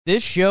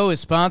This show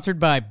is sponsored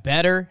by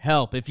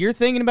BetterHelp. If you're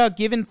thinking about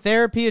giving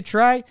therapy a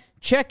try,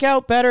 check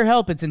out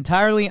BetterHelp. It's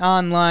entirely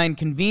online,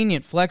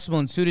 convenient, flexible,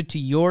 and suited to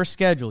your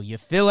schedule. You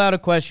fill out a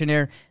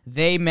questionnaire,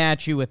 they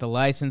match you with a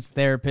licensed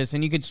therapist,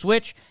 and you can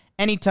switch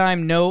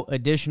anytime, no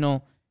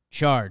additional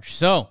charge.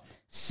 So,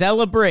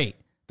 celebrate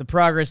the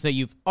progress that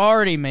you've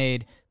already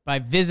made by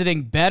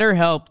visiting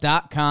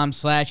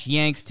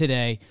BetterHelp.com/Yanks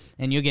today,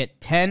 and you'll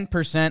get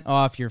 10%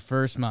 off your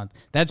first month.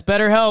 That's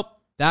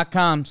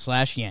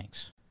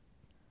BetterHelp.com/Yanks.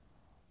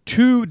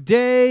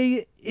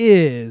 Today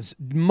is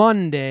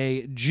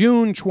Monday,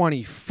 June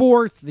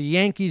 24th. The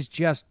Yankees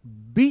just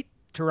beat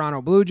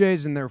Toronto Blue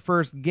Jays in their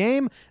first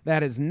game.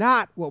 That is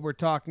not what we're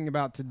talking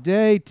about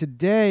today.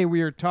 Today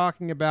we are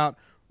talking about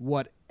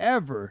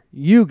whatever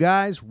you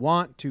guys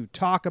want to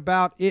talk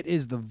about. It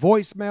is the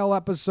voicemail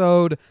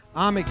episode.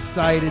 I'm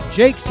excited.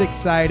 Jake's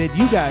excited.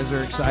 You guys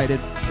are excited.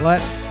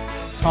 Let's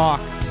talk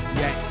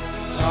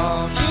Yanks.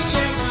 Talking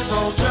Yanks with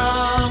old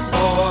John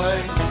Boy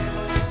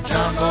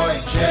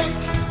and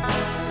Jake.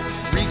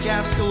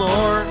 Recaps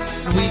galore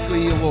and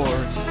weekly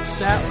awards,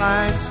 stat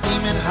lines,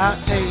 steaming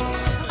hot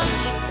takes.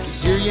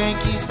 Get your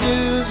Yankees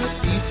news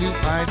with these two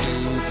fine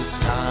dudes. It's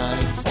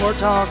time for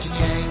Talking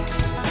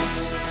Yanks.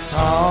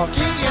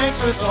 Talking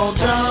Yanks with old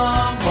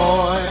John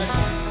Boy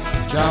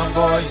and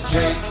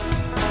Jake.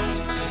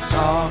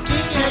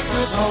 Talking Yanks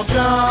with old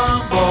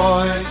John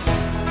Boy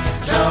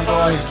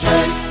and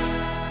Jake.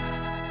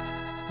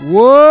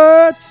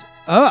 What's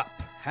up?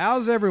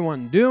 How's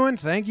everyone doing?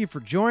 Thank you for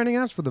joining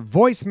us for the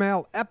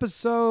voicemail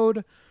episode.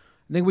 I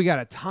think we got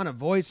a ton of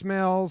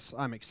voicemails.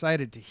 I'm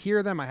excited to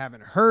hear them. I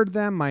haven't heard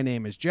them. My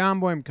name is John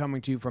Boy. I'm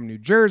coming to you from New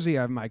Jersey.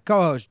 I have my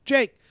co-host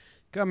Jake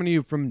coming to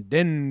you from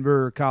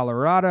Denver,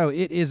 Colorado.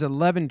 It is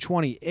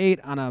 11:28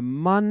 on a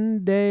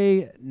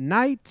Monday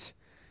night,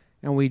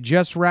 and we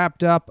just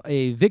wrapped up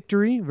a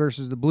victory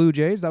versus the Blue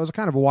Jays. That was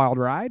kind of a wild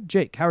ride.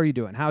 Jake, how are you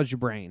doing? How's your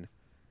brain?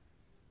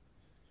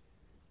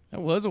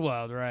 That was a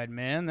wild ride,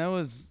 man. That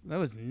was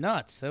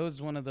nuts. That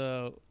was one of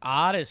the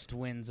oddest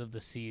wins of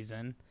the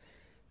season.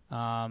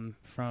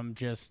 From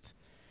just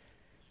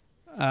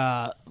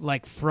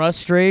like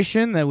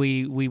frustration that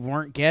we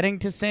weren't getting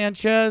to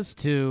Sanchez,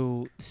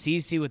 to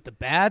CeCe with the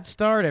bad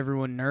start.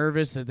 Everyone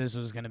nervous that this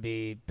was going to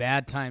be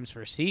bad times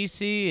for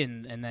CeCe,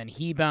 and then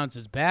he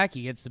bounces back.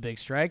 He gets the big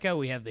strikeout.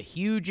 We have the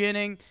huge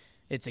inning.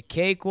 It's a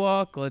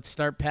cakewalk. Let's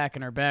start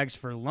packing our bags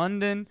for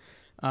London.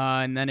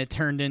 And then it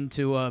turned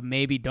into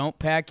maybe don't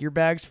pack your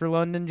bags for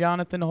London,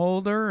 Jonathan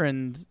Holder.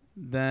 And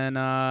then,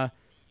 I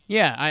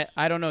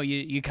don't know.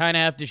 You kind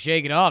of have to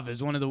shake it off.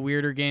 It's one of the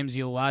weirder games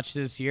you'll watch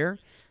this year.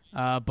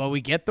 But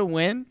we get the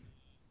win,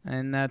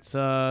 and that's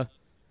the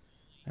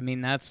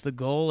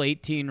goal,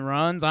 18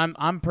 runs.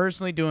 I'm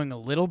personally doing a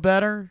little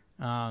better.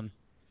 A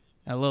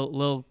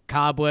little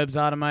cobwebs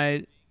out of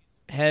my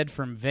head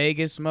from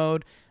Vegas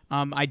mode.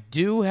 I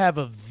do have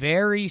a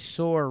very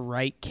sore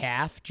right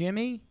calf,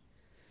 Jimmy.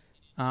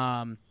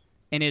 And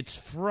it's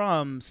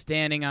from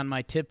standing on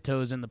my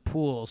tiptoes in the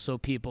pool, so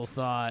people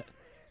thought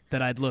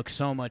that I'd look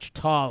so much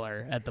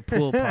taller at the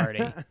pool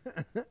party.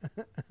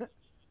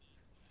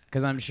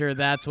 Because I'm sure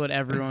that's what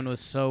everyone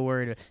was so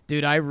worried about.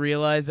 Dude, I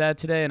realized that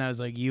today, and I was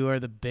like, you are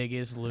the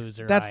biggest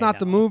loser That's I not know.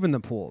 the move in the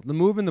pool. The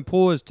move in the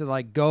pool is to,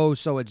 like, go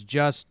so it's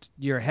just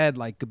your head,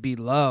 like, could be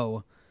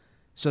low,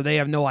 so they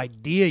have no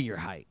idea your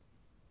height.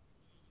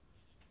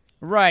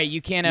 Right,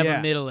 you can't have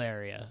a middle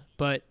area.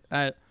 But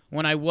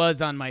when I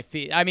was on my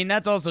feet, I mean,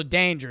 that's also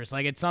dangerous.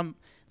 Like, it's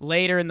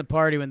later in the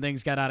party when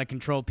things got out of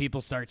control,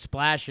 people start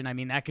splashing. I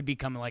mean, that could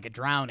become like a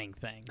drowning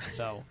thing.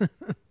 So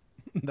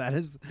That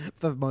is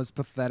the most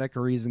pathetic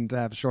reason to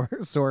have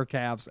sore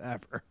calves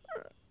ever.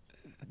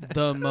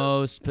 the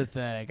most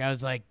pathetic. I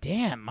was like,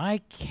 damn,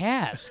 my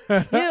calves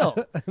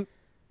kill.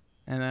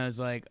 And I was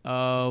like,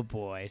 oh,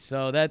 boy.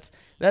 So that's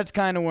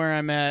kind of where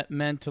I'm at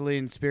mentally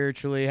and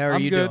spiritually. How are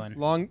you good.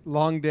 doing?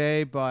 Long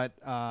day, but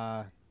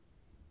I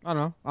don't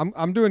know.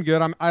 I'm doing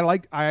good. I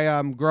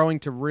am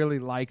growing to really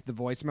like the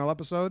voicemail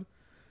episode.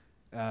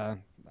 The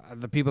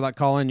people that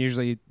call in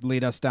usually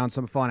lead us down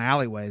some fun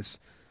alleyways,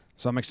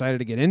 so I'm excited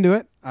to get into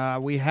it.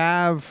 We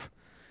have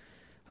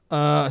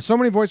so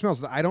many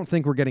voicemails that I don't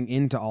think we're getting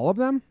into all of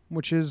them,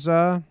 which is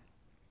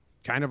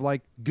kind of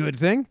like good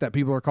thing that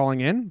people are calling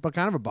in, but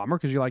kind of a bummer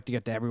because you like to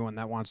get to everyone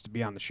that wants to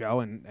be on the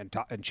show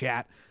and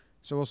chat.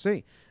 So we'll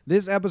see.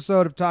 This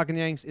episode of Talking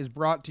Yanks is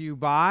brought to you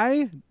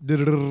by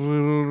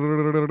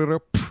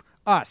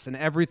us and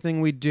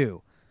everything we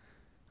do.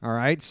 All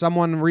right.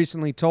 Someone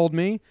recently told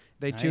me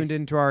they tuned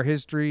into our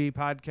history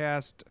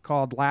podcast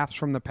called Laughs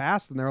from the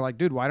Past, and they're like,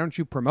 dude, why don't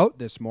you promote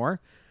this more?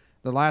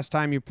 The last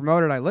time you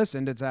promoted, I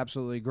listened. It's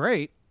absolutely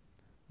great,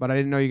 but I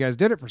didn't know you guys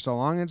did it for so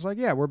long. And it's like,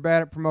 yeah, we're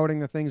bad at promoting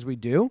the things we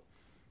do.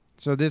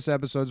 So this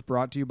episode's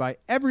brought to you by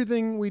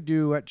everything we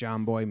do at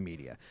John Boy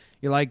Media.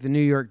 You like the New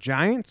York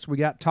Giants? We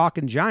got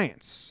Talking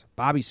Giants.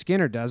 Bobby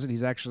Skinner does it.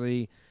 It's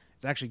actually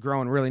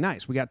growing really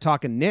nice. We got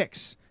Talking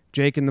Knicks.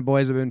 Jake and the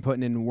boys have been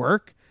putting in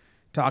work,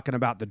 talking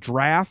about the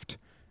draft,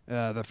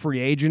 the free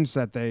agents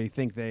that they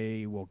think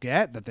they will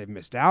get, that they've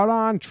missed out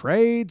on,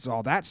 trades,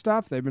 all that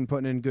stuff. They've been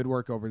putting in good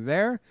work over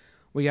there.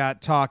 We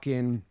got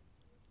talking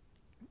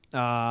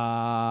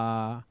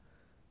talking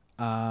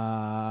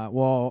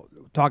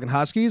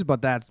Huskies,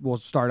 but that will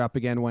start up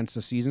again once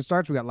the season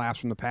starts. We got laughs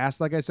from the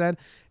past, like I said.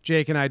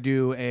 Jake and I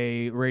do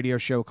a radio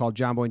show called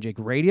John Boy and Jake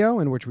Radio,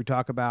 in which we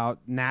talk about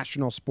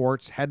national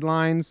sports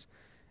headlines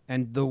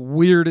and the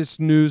weirdest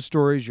news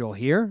stories you'll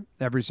hear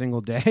every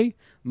single day,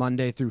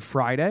 Monday through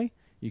Friday.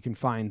 You can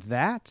find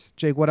that.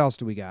 Jake, what else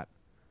do we got?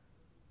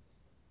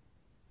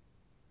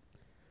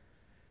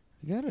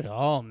 We got it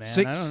all, man.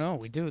 I don't know.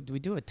 We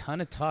do a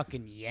ton of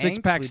talking Yanks. Six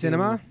Pack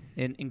Cinema,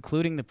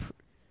 including the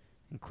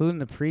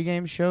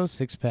pregame show.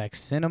 Six Pack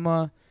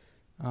Cinema.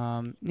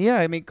 Yeah,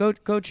 I mean,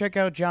 go check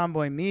out John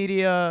Boy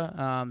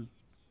Media,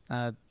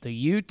 the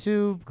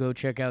YouTube. Go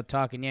check out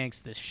Talking Yanks,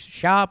 the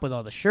shop with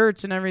all the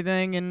shirts and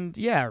everything, and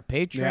yeah, our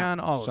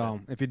Patreon. All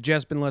of it. If you've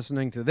just been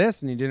listening to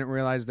this and you didn't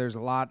realize there's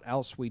a lot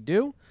else we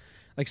do,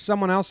 like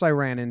someone else I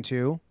ran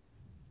into.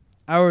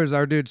 Was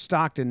our dude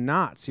Stockton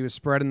Knots. He was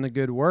spreading the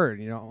good word,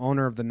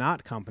 owner of the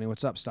Knot Company.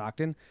 What's up,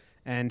 Stockton?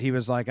 And he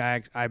was like,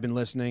 I've been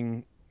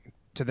listening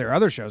to their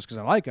other shows because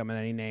I like them. And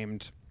then he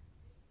named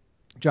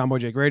John Boy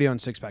Jake Radio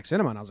and Six Pack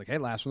Cinema. And I was like, hey,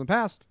 Last from the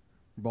Past.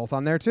 We're both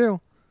on there too.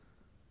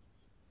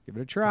 Give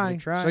it a try.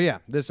 So yeah,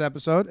 this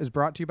episode is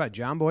brought to you by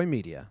John Boy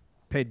Media.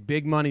 Paid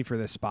big money for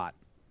this spot.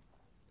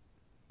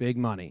 Big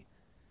money.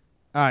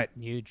 All right.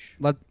 Huge.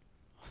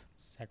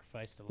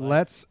 Sacrifice to life.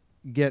 Let's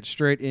get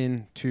straight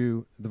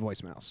into the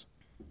voicemails.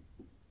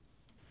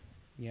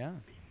 Yeah.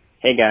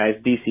 Hey guys,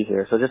 DC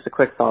here. So just a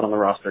quick thought on the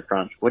roster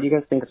crunch. What do you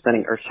guys think of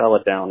sending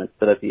Urshela down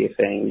instead of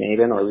DFAing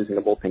Maben or losing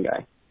a bullpen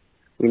guy?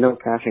 We know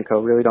Cash and Co.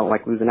 really don't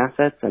like losing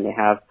assets, and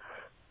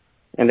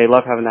they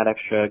love having that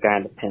extra guy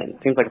in the pen.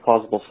 Seems like a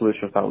plausible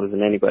solution without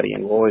losing anybody,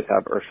 and we'll always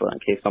have Urshela in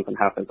case something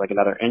happens, like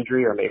another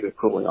injury or maybe a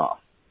cooling off.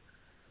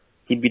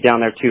 He'd be down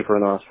there too for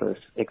the roster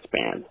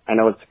expand. I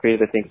know it's crazy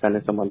to think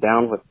sending someone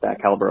down with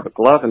that caliber of a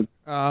glove.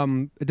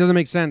 And it doesn't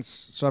make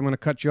sense, so I'm going to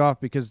cut you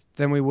off because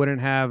then we wouldn't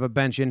have a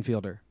bench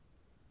infielder.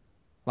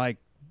 Like,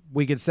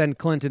 we could send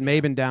Clinton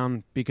Maben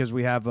down because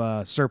we have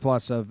a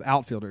surplus of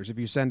outfielders. If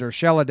you send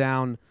Urshela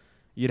down,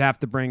 you'd have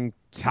to bring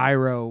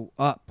Tyro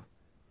up.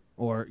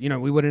 Or,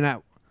 we wouldn't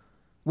have...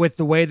 With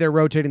the way they're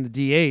rotating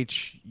the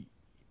DH...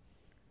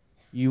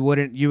 You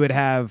would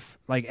have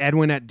like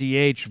Edwin at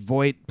DH,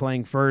 Voit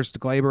playing first,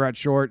 Glaber at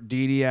short,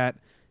 Didi at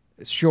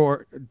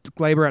short,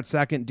 Glaber at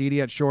second,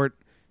 Didi at short,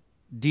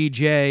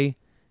 DJ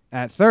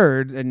at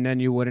third, and then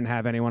you wouldn't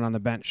have anyone on the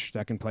bench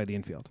that can play the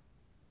infield.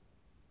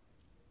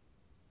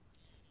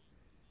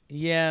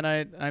 Yeah,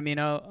 and I mean,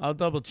 I'll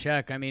double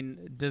check. I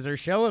mean, does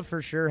Urshela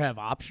for sure have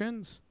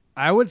options?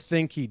 I would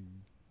think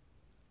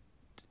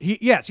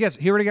yes,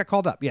 he already got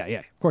called up. Yeah,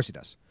 of course he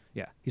does.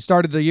 Yeah, he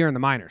started the year in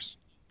the minors.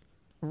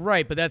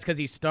 Right, but that's because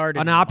he started.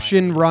 An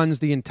option runs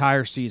the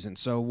entire season.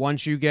 So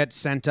once you get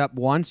sent up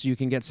once, you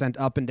can get sent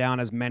up and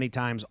down as many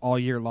times all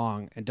year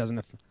long. It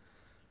doesn't.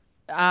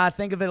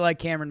 Think of it like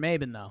Cameron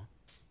Maben, though.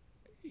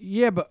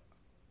 Yeah, but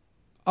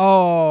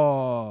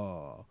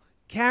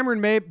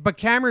Cameron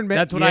Maben.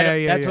 That's what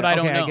I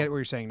don't know. I get what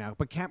you're saying now.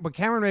 But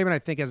Cameron Maben, I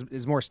think,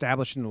 is more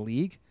established in the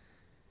league.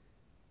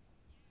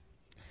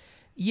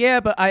 Yeah,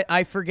 but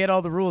I forget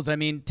all the rules. I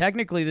mean,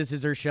 technically, this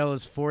is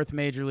Urshela's fourth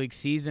major league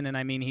season, and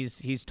I mean,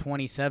 he's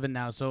 27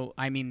 now. So,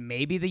 I mean,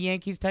 maybe the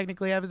Yankees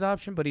technically have his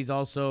option, but he's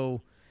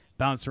also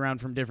bounced around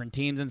from different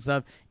teams and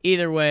stuff.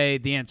 Either way,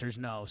 the answer is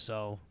no,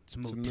 so it's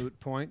moot. It's a moot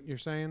point, you're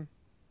saying?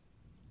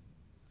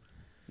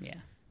 Yeah.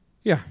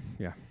 Yeah.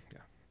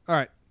 All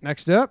right,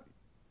 next up.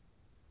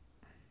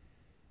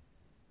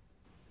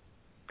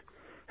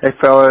 Hey,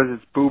 fellas,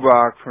 it's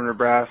Bubak from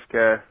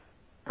Nebraska.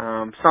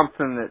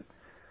 Something that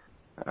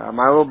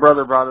my little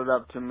brother brought it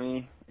up to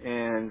me,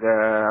 and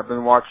I've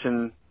been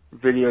watching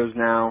videos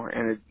now,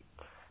 and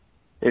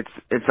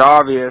it's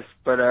obvious,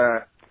 but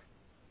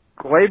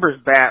Glaber's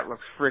bat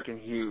looks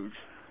freaking huge.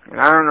 And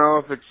I don't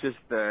know if it's just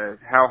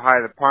how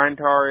high the pine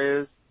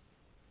tar is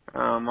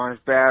on his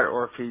bat,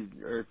 or if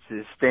it's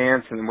his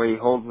stance and the way he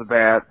holds the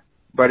bat,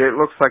 but it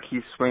looks like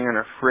he's swinging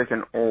a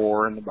freaking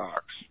oar in the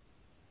box.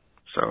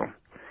 So,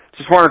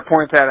 just wanted to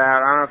point that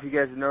out. I don't know if you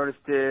guys have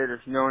noticed it or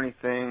if you know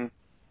anything.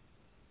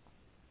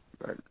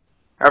 But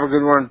have a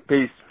good one.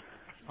 Peace.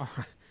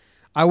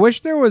 I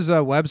wish there was a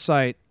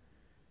website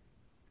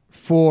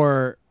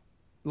for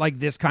like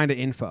this kind of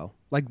info.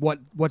 Like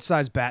what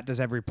size bat does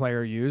every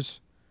player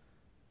use?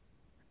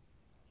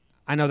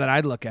 I know that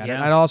I'd look at it.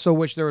 I'd also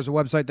wish there was a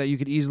website that you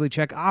could easily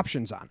check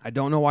options on. I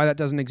don't know why that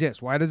doesn't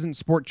exist. Why doesn't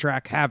Sport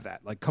Track have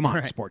that? Like, come on,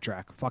 right. Sport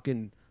Track.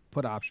 Fucking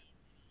put options.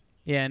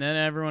 Yeah, and then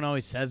everyone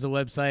always says a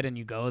website, and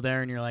you go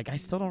there, and you're like, I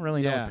still don't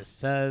really know what this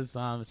says.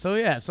 So,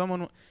 yeah,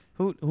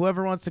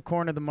 whoever wants to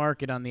corner the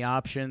market on the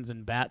options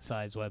and bat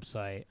size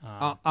website.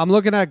 I'm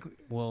looking at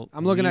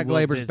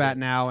Glaber's bat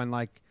now, and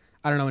like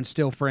I don't know, in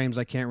still frames,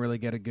 I can't really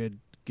get a good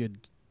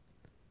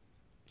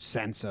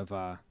sense of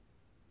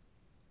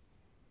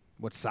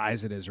what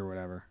size it is or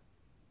whatever.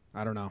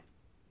 I don't know.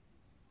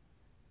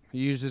 He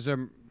uses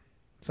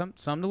Some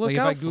to look Like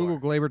out if I Google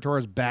for. Gleyber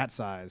Torres bat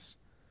size,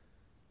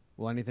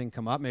 will anything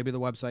come up? Maybe the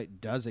website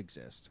does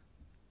exist.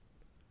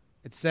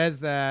 It says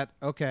that,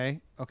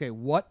 okay,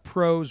 what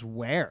pros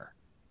wear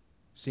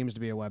seems to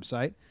be a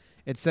website.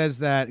 It says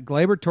that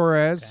Gleyber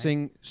Torres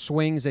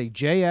swings a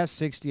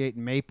JS68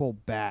 maple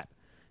bat,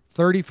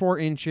 34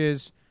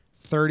 inches,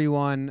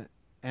 31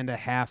 and a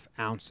half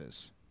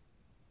ounces.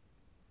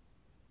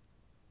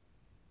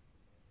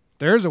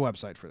 There's a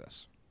website for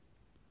this.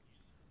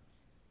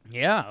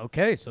 Yeah.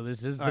 Okay. So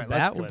this is All the right, bat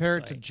let's compare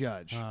website. it to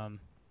Judge. Um,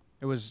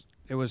 It was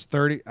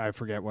 30. I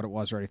forget what it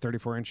was already.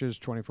 34 inches,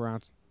 24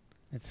 ounces.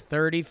 it's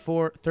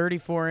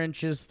 34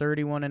 inches,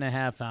 31 and a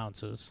half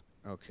ounces.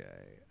 Okay.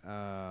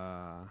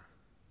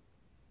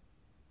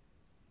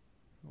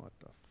 What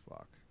the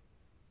fuck?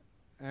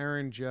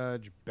 Aaron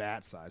Judge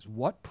bat size.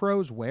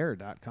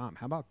 Whatproswear.com.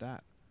 How about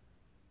that?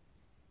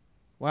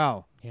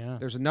 Wow. Yeah.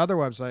 There's another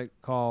website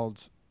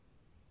called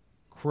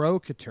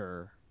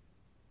Crocateur.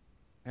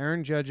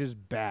 Aaron Judge's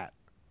bat.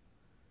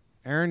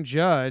 Aaron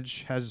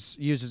Judge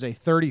uses a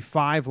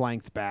 35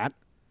 length bat,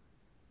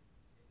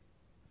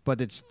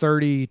 but it's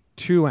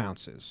 32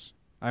 ounces.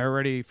 I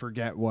already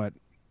forget what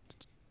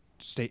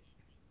state.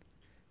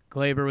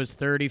 Gleyber was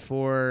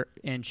 34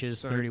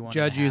 inches, 31.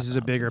 Judge and a half uses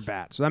a bigger ounces.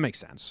 bat, so that makes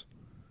sense.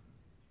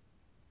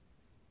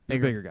 He's a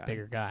bigger guy.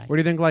 Bigger guy. What do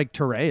you think like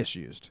Torres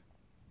used?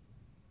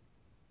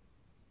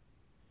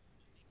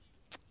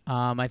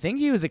 I think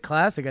he was a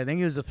classic. I think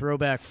he was a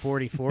throwback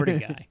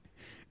 40-40 guy.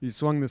 He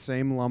swung the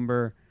same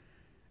lumber.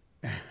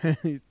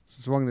 He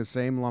swung the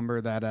same lumber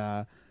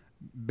that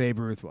Babe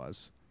Ruth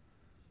was.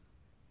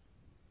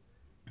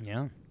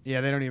 Yeah.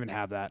 Yeah, they don't even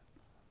have that.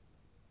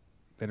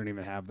 They don't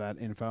even have that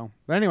info.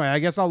 But anyway, I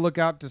guess I'll look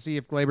out to see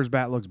if Gleyber's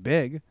bat looks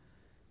big.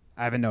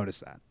 I haven't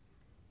noticed that.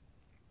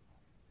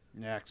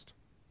 Next.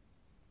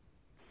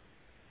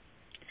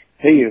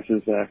 Hey, this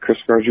is Chris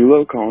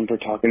Gargiulo calling for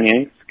Talking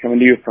Yanks, coming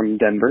to you from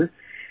Denver.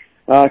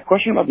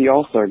 Question about the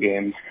All-Star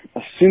game.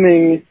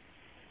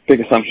 Big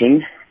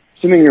assumption,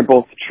 assuming you're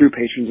both true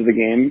patrons of the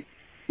game,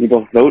 you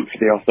both vote for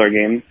the All-Star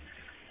game,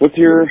 what's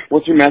your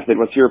method?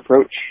 What's your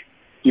approach?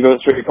 Do you vote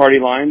straight party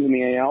lines in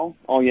the AL,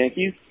 all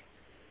Yankees,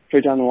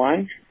 straight down the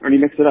line, or do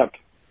you mix it up?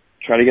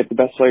 Try to get the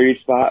best player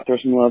each spot, throw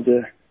some love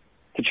to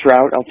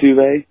Trout,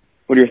 Altuve.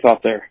 What are your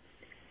thoughts there?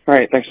 All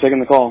right, thanks for taking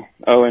the call.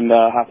 Oh, and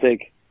hot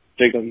take,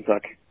 Jake doesn't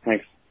suck.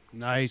 Thanks.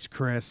 Nice,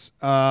 Chris.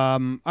 I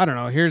don't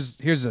know.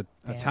 Here's a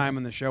time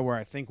in the show where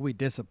I think we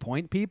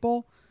disappoint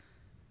people.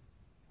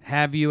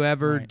 Have you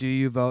ever? Right. Do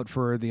you vote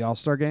for the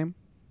All-Star game?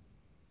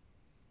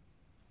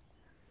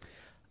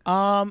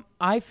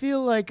 I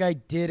feel like I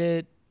did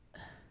it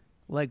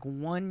like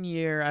 1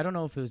 year. I don't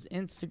know if it was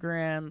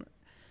Instagram.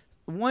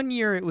 1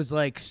 year it was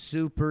like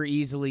super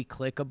easily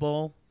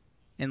clickable,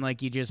 and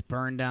like you just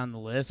burn down the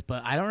list.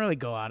 But I don't really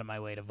go out of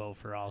my way to vote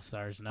for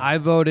All-Stars. No. I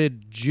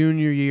voted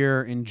junior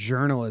year in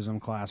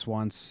journalism class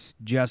once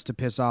just to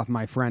piss off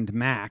my friend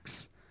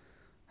Max,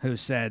 who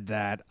said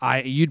that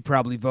you'd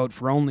probably vote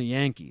for only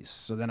Yankees.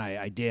 So then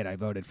I did. I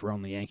voted for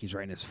only Yankees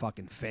right in his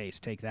fucking face.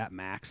 Take that,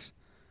 Max.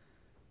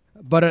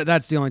 But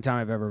that's the only time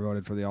I've ever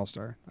voted for the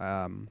All-Star.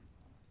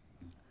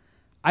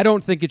 I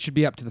don't think it should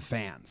be up to the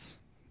fans.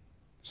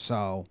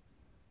 So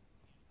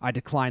I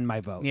decline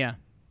my vote. Yeah.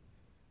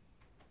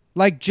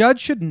 Like, Judge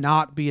should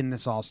not be in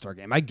this All-Star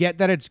game. I get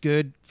that it's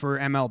good for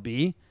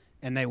MLB,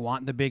 and they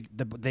want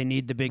they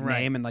need the big Right.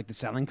 name and, like, the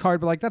selling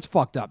card, but, like, that's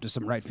fucked up to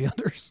some right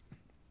fielders.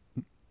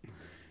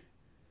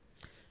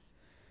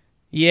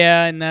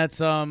 Yeah, and that's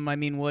I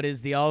mean, what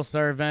is the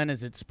All-Star event?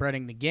 Is it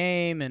spreading the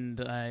game?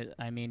 And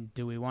I mean,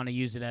 do we want to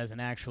use it as an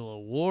actual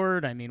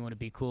award? I mean, would it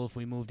be cool if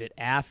we moved it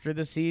after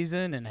the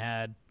season and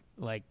had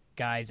like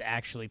guys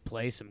actually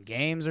play some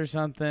games or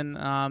something?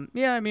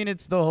 Yeah, I mean,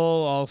 it's the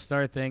whole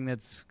All-Star thing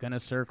that's gonna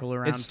circle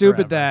around. It's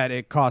stupid forever. that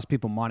it costs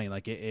people money.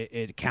 Like,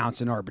 it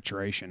counts in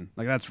arbitration.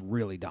 Like, that's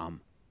really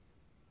dumb.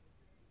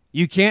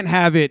 You can't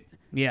have it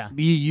Yeah.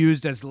 be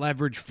used as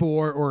leverage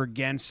for or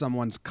against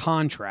someone's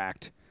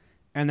contract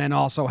and then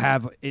also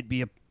have it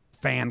be a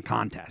fan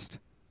contest.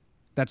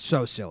 That's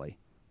so silly.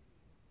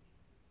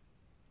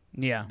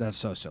 Yeah. That's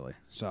so silly.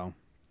 So,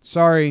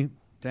 sorry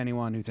to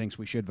anyone who thinks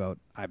we should vote.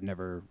 I've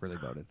never really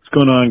voted. What's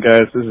going on,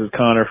 guys? This is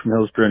Connor from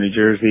Hillsborough, New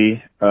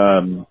Jersey.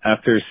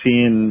 After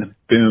seeing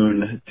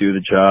Boone do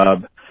the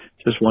job,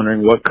 just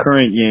wondering what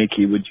current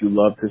Yankee would you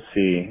love to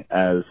see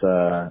as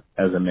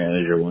a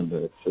manager one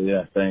day? So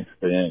yeah, thanks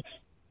for the Yanks.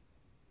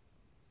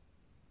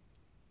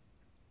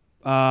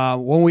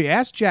 When we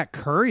asked Jack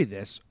Curry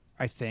this,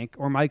 I think,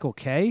 or Michael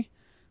Kay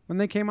when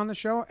they came on the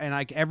show, and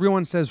like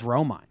everyone says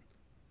Romine.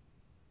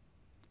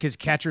 Because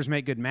catchers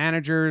make good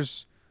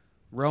managers.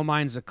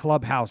 Romine's a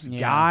clubhouse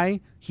guy.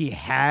 He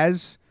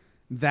has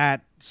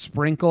that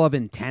sprinkle of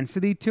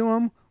intensity to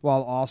him,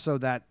 while also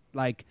that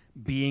like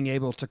being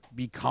able to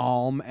be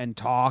calm and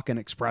talk and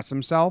express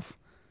himself.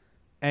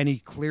 And he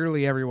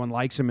clearly everyone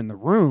likes him in the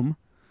room.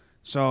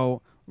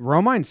 So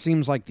Romine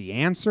seems like the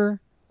answer.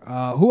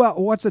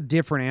 What's a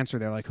different answer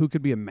there? Like, who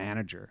could be a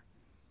manager?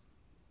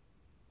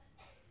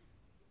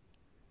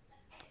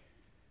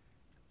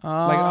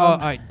 All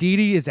right,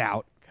 Didi is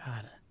out.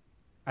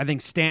 I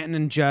think Stanton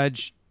and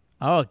Judge.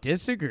 Oh,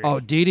 disagree. Oh,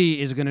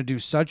 Didi is going to do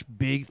such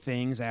big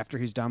things after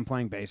he's done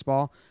playing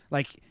baseball.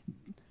 Like,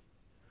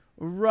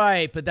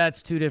 right, but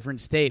that's two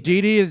different statements.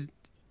 Didi is.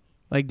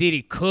 Like,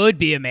 Didi could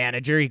be a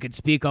manager. He could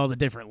speak all the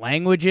different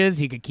languages.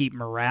 He could keep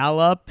morale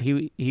up.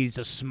 He's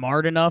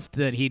smart enough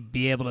that he'd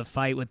be able to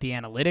fight with the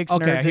analytics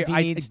nerds if he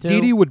needs to.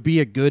 Didi would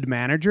be a good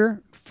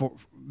manager,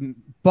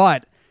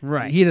 but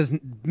right. He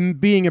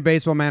doesn't. Being a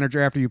baseball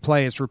manager after you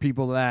play is for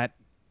people that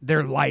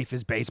their life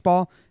is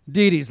baseball.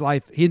 Didi's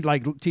life, he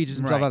teaches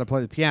himself how to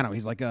play the piano.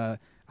 He's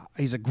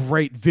he's a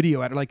great video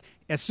editor. Like,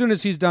 as soon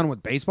as he's done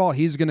with baseball,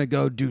 he's gonna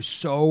go do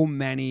so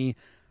many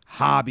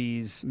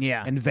hobbies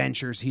and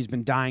ventures he's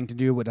been dying to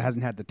do but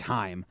hasn't had the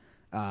time.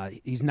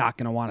 He's not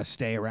going to want to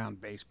stay around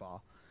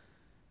baseball.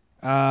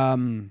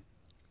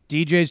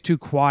 DJ's too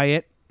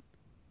quiet.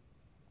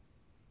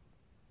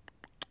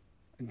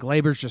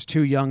 Glaber's just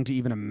too young to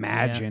even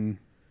imagine.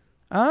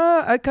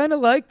 I kind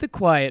of like the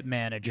quiet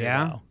manager,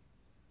 Yeah? though.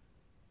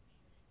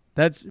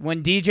 That's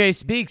when DJ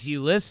speaks,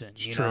 you listen.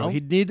 It's you true. know?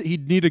 He'd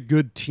need a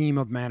good team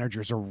of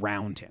managers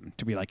around him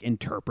to be like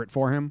interpret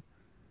for him.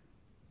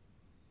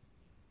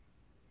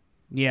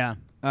 Yeah.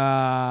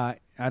 I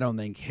don't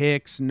think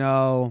Hicks.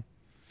 No.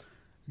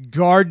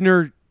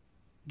 Gardner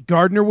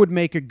would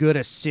make a good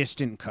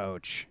assistant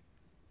coach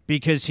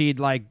because he'd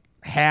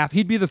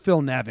be the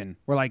Phil Nevin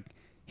where like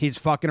he's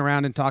fucking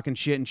around and talking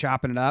shit and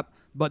chopping it up,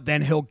 but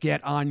then he'll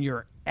get on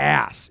your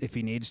ass if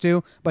he needs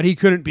to. But he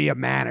couldn't be a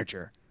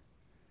manager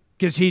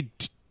because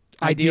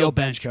ideal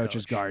bench coach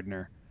is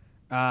Gardner.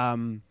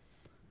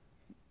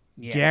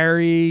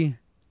 Gary,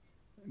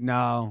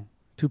 no.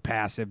 Too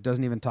passive.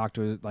 Doesn't even talk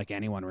to like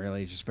anyone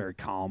really. He's just very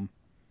calm.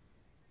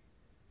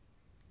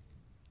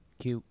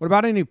 Cute. What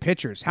about any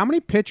pitchers? How many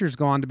pitchers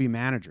go on to be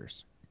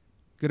managers?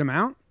 Good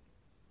amount?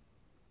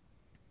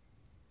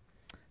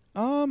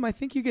 I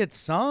think you get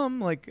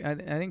some. Like I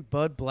think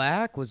Bud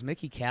Black was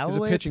Mickey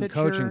Callaway. He's a pitching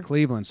coach in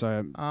Cleveland,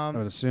 so I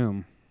would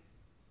assume.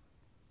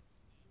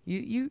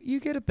 You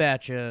get a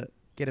batch of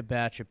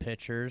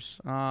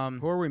pitchers. Who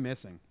are we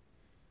missing?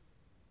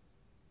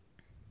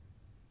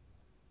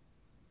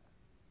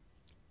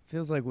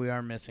 Feels like we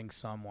are missing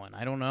someone.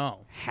 I don't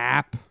know.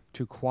 Hap,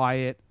 too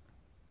quiet.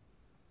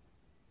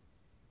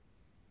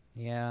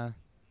 Yeah.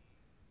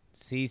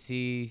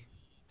 CC,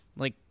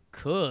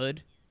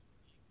 could.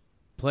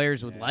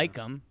 Players would like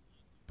him,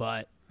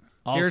 but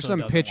also here's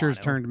some doesn't pitchers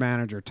want to. turned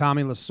manager.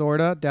 Tommy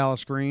Lasorda,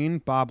 Dallas Green,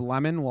 Bob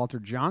Lemon, Walter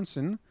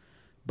Johnson,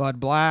 Bud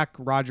Black,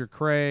 Roger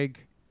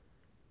Craig,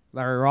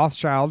 Larry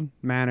Rothschild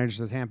managed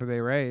the Tampa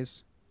Bay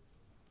Rays.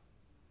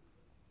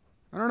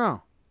 I don't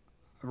know.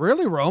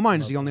 Really,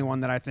 Romine's the only one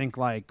that I think,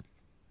 I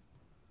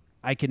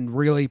can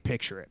really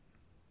picture it.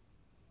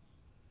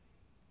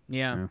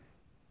 Yeah.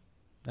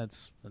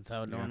 That's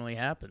how it normally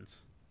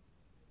happens.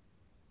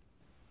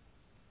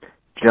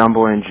 John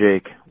Boy and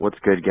Jake, what's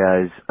good,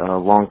 guys?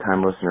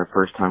 Long-time listener,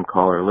 first-time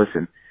caller.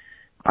 Listen,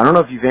 I don't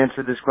know if you've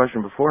answered this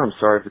question before. I'm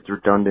sorry if it's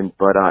redundant,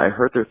 but I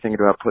heard they're thinking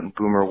about putting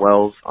Boomer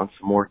Wells on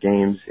some more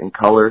games in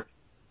color.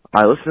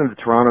 I listened to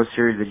the Toronto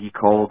series that he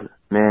called.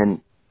 Man,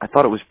 I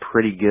thought it was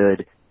pretty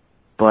good.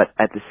 But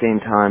at the same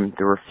time,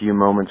 there were a few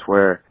moments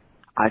where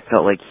I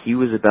felt like he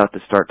was about to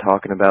start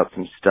talking about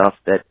some stuff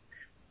that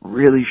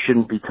really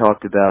shouldn't be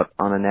talked about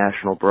on a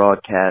national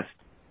broadcast.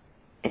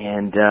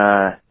 And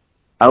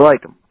I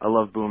like him. I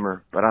love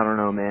Boomer. But I don't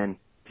know, man.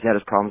 He's had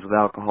his problems with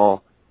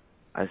alcohol.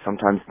 I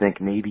sometimes think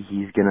maybe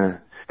he's going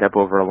to step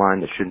over a line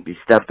that shouldn't be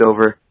stepped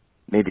over.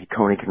 Maybe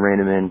Coney can rein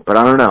him in. But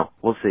I don't know.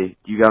 We'll see.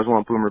 Do you guys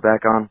want Boomer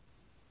back on?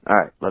 All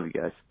right. Love you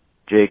guys.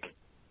 Jake,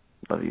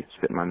 love you.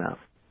 Spit in my mouth.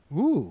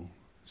 Ooh.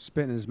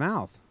 Spit in his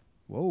mouth.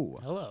 Whoa.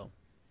 Hello.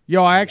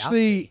 Yo,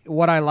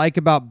 what I like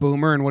about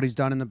Boomer and what he's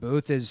done in the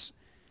booth is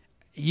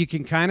you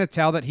can kind of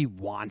tell that he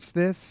wants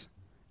this.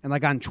 And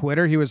on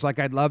Twitter, he was like,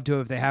 I'd love to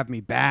if they have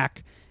me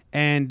back.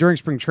 And during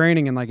spring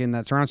training and in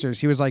that Toronto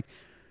series, he was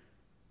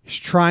he's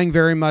trying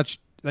very much.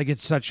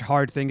 It's such a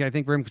hard thing, I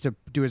think, for him to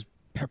do his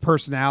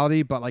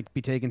personality, but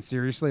be taken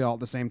seriously all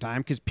at the same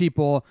time. Because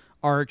people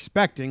are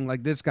expecting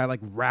this guy,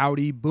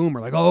 rowdy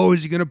Boomer. Oh,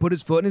 is he going to put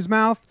his foot in his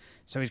mouth?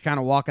 So he's kind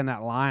of walking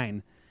that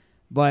line.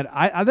 But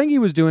I think he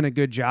was doing a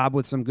good job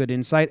with some good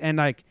insight. And,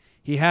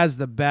 he has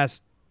the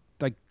best,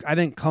 I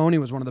think Coney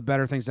was one of the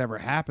better things that ever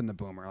happened to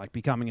Boomer,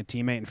 becoming a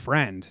teammate and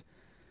friend.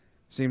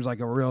 Seems like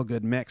a real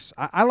good mix.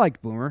 I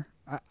like Boomer.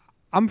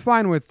 I'm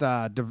fine with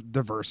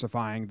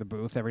diversifying the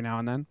booth every now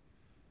and then.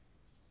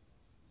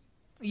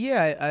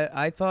 Yeah,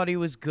 I thought he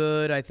was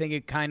good. I think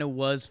it kind of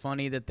was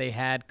funny that they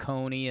had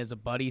Coney as a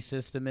buddy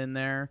system in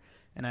there.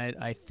 And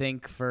I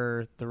think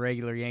for the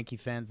regular Yankee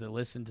fans that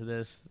listen to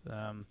this,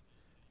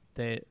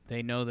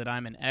 they know that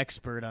I'm an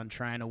expert on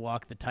trying to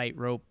walk the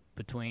tightrope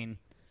between,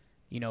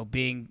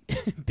 being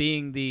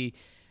being the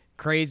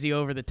crazy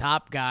over the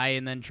top guy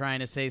and then trying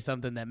to say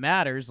something that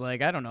matters.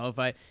 Like, I don't know,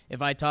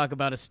 if I talk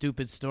about a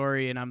stupid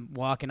story and I'm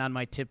walking on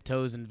my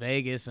tiptoes in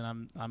Vegas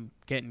and I'm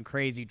getting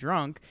crazy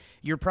drunk,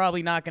 you're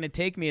probably not going to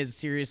take me as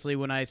seriously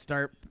when I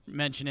start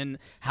mentioning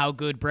how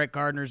good Brett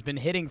Gardner's been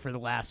hitting for the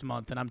last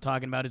month and I'm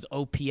talking about his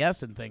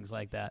OPS and things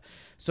like that.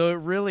 So it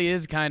really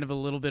is kind of a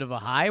little bit of a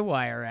high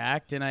wire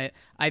act, and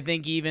I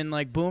think even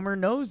like Boomer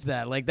knows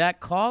that. Like that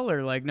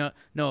caller, like no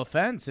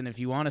offense, and if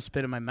you want to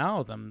spit in my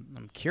mouth,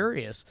 I'm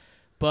curious.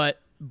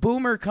 But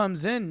Boomer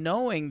comes in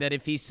knowing that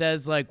if he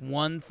says like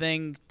one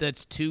thing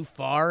that's too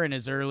far in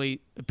his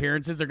early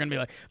appearances, they're going to be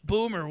like,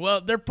 Boomer,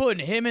 well, they're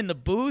putting him in the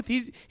booth.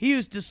 He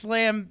used to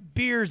slam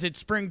beers at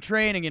spring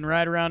training and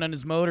ride around on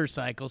his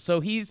motorcycle. So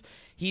he's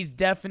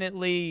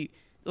definitely,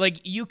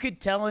 like, you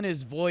could tell in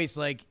his voice,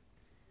 like,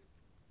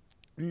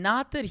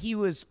 not that he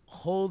was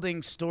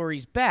holding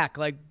stories back.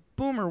 Like,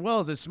 Boomer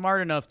Wells is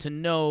smart enough to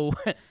know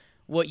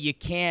what you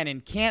can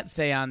and can't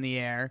say on the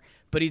air,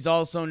 but he's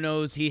also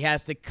knows he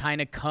has to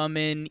kind of come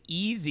in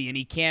easy, and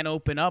he can't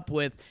open up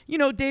with,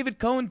 David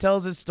Cohn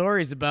tells his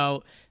stories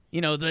about,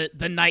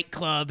 the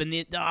nightclub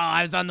and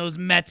I was on those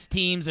Mets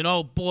teams, and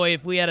oh boy,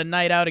 if we had a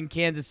night out in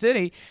Kansas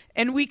City.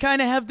 And we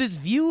kind of have this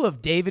view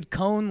of David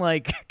Cohn,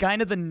 like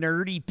kind of the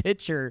nerdy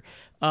pitcher.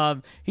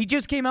 He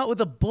just came out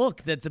with a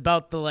book that's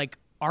about the like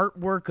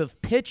artwork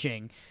of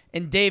pitching,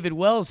 and David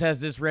Wells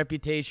has this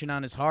reputation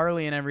on his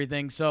Harley and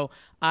everything. So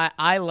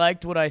I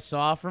liked what I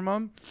saw from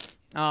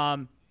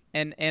him.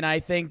 And I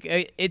think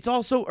it's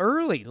also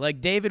early.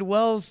 Like David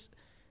Wells,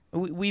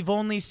 we've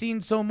only seen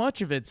so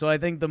much of it. So I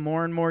think the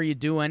more and more you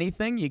do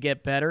anything, you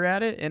get better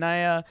at it. And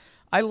I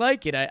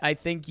like it. I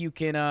think you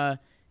can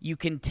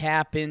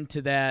tap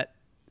into that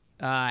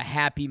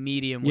happy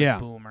medium with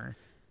Boomer.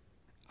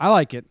 I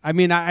like it. I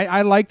mean,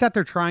 I like that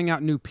they're trying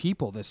out new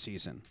people this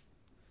season.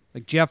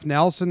 Like Jeff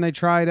Nelson, they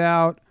tried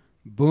out.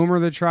 Boomer,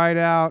 they tried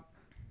out.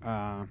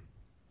 I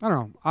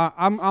don't know.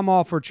 I'm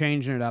all for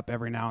changing it up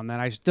every now and then.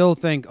 I still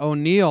think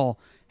O'Neill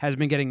has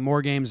been getting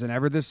more games than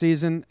ever this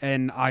season,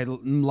 and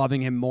I'm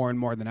loving him more and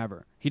more than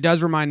ever. He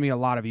does remind me a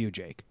lot of you,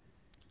 Jake.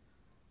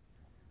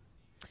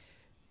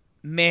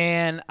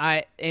 Man,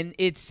 and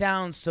it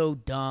sounds so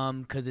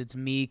dumb because it's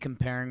me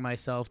comparing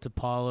myself to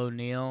Paul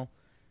O'Neill.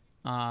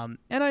 And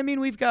I mean,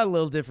 we've got a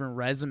little different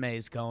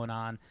resumes going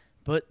on.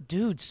 But,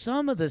 dude,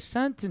 some of the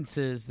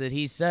sentences that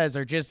he says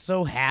are just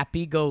so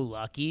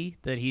happy-go-lucky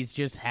that he's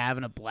just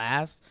having a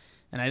blast.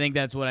 And I think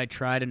that's what I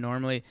try to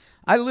normally.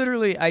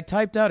 I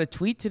typed out a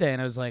tweet today, and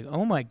I was like,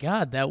 oh, my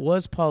God, that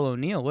was Paul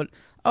O'Neill. What?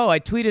 Oh, I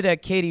tweeted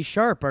at Katie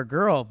Sharp, our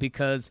girl,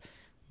 because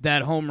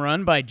that home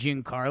run by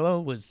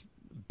Giancarlo was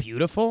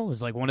beautiful. It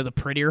was like one of the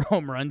prettier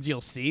home runs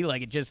you'll see.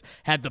 Like, it just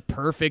had the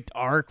perfect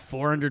arc,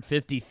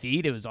 450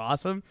 feet. It was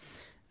awesome.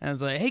 And I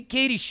was like, hey,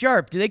 Katie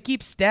Sharp, do they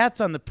keep stats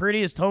on the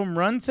prettiest home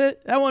runs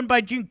hit? That one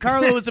by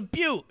Giancarlo was a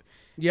beaut.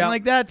 Yeah.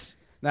 Like, that's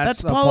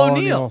Paul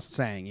O'Neill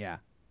saying, yeah.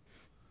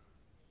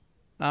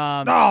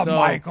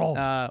 Michael.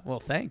 Well,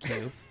 thank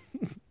you.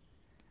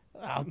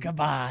 Oh,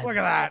 come on. Look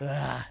at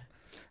that.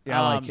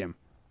 Yeah, I like him.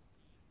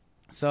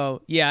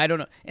 So, yeah, I don't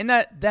know. And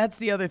that's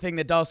the other thing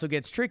that also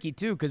gets tricky,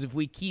 too, because if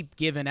we keep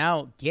giving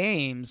out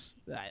games,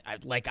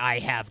 I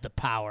have the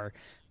power.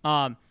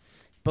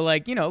 But,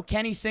 like,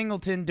 Kenny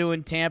Singleton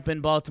doing Tampa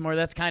and Baltimore,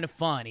 that's kind of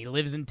fun. He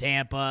lives in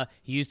Tampa.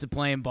 He used to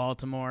play in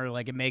Baltimore.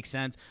 Like, it makes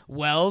sense.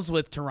 Wells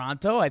with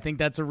Toronto, I think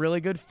that's a really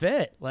good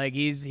fit. Like,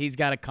 he's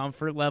got a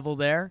comfort level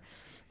there.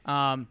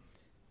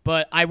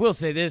 But I will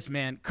say this,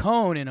 man.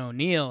 Cohn and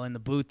O'Neill in the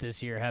booth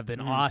this year have been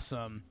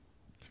awesome.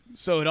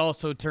 So it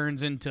also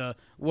turns into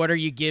what are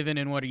you giving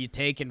and what are you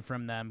taking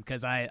from them,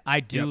 because I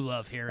do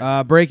love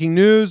hearing breaking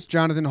news,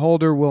 Jonathan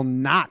Holder will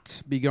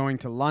not be going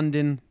to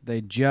London. They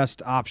just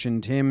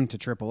optioned him to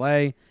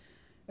AAA.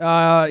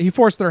 He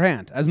forced their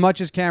hand. As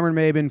much as Cameron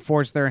Maben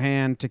forced their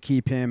hand to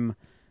keep him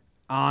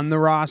on the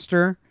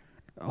roster,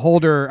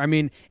 Holder, I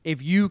mean,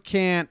 if you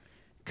can't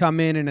come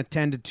in a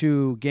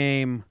 10-2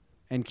 game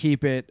and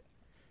keep it,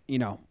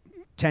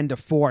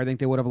 10-4, I think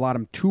they would have allowed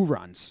him 2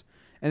 runs.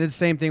 And it's the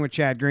same thing with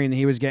Chad Green.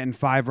 He was getting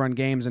 5-run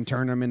games and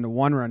turned them into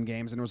 1-run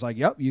games, and it was like,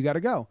 yep, you got to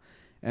go.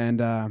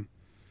 And,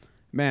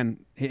 man,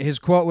 his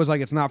quote was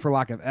like, it's not for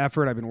lack of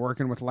effort. I've been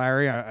working with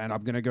Larry, and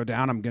I'm going to go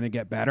down. I'm going to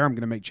get better. I'm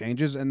going to make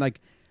changes. And, like,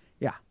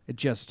 yeah,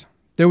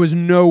 there was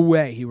no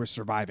way he was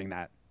surviving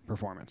that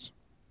performance.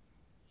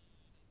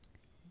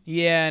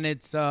 Yeah, and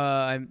it's,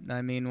 I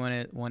mean,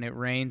 when it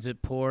rains,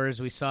 it pours.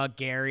 We saw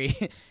Gary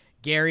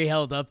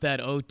held up that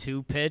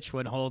 0-2 pitch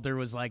when Holder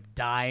was, like,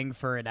 dying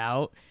for an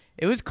out.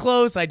 It was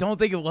close. I don't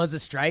think it was a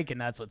strike, and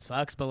that's what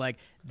sucks. But, like,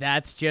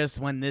 that's just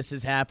when this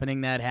is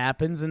happening, that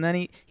happens. And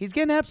then he's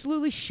getting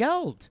absolutely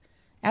shelled.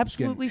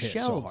 Absolutely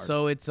shelled.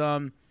 So it's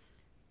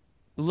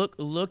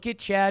look at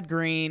Chad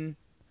Green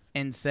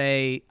and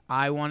say,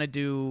 I want to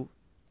do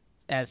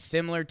as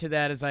similar to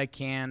that as I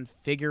can,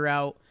 figure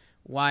out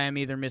why I'm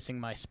either missing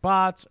my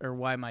spots or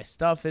why my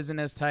stuff isn't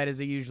as tight as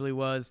it usually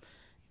was,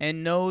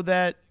 and know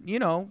that,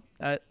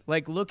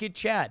 like, look at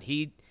Chad.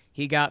 He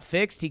got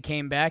fixed. He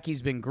came back.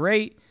 He's been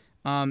great.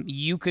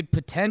 you could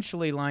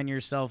potentially line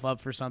yourself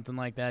up for something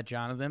like that,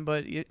 Jonathan.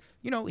 But he.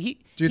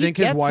 Do you think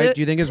his wife? It.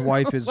 Do you think his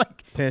wife is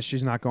Like, pissed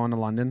she's not going to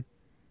London?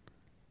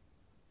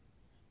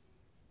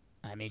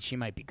 I mean, she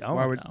might be going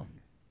Why would- though.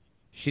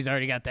 She's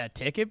already got that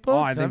ticket booked.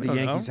 Oh, I think the don't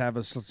Yankees know. have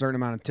a certain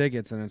amount of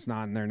tickets, and it's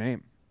not in their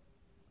name.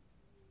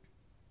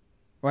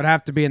 Would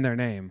have to be in their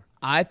name.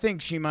 I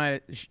think she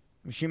might.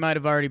 She might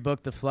have already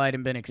booked the flight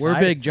and been excited. We're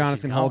big so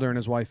Jonathan she's Holder going. and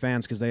his wife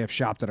fans because they have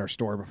shopped at our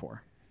store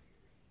before.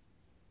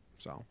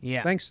 So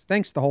Yeah. thanks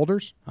the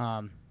Holders.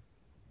 All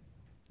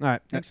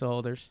right, Thanks to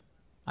Holders.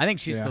 I think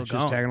she's still she's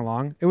going. tagging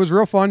along. It was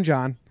real fun,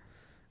 John.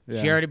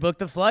 She already booked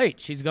the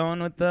flight. She's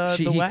going with the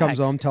He Wags. comes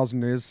home, tells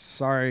him this.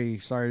 Sorry,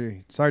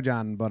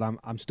 John, but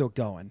I'm still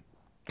going.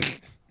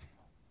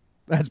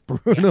 That's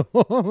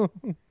brutal.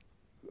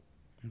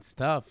 It's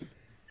tough.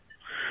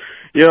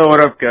 Yo,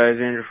 what up, guys?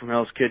 Andrew from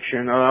Hell's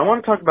Kitchen. I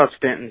want to talk about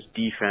Stanton's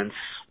defense.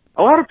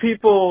 A lot of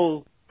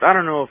people, I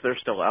don't know if they're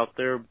still out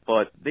there,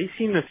 but they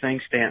seem to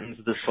think Stanton's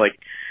this,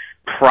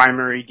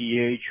 primary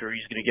DH, or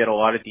he's going to get a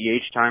lot of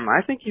DH time.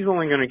 I think he's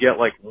only going to get,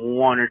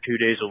 1 or 2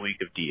 days a week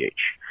of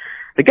DH.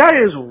 The guy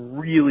is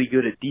really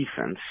good at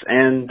defense,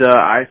 and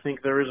I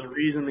think there is a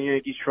reason the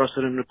Yankees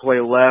trusted him to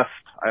play left.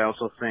 I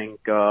also think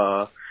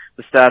the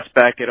stats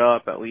back it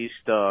up, at least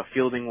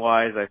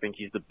fielding-wise. I think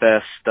he's the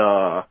best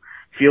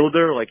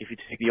fielder, if you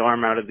take the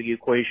arm out of the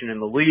equation in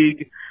the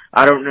league.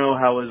 I don't know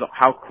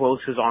how close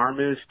his arm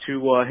is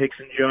to Hicks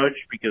and Judge,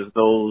 because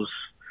those,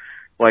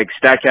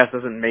 StatCast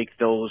doesn't make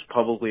those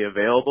publicly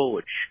available,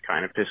 which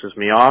kind of pisses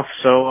me off.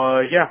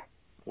 So, yeah,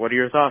 what are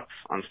your thoughts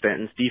on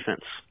Stanton's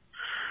defense?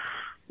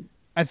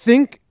 I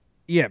think,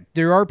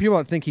 there are people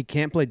that think he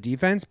can't play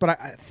defense, but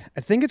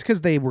I think it's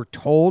because they were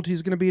told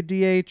he's going to be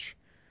a DH,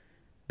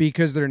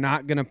 because they're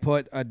not going to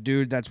put a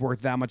dude that's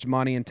worth that much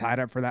money and tied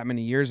up for that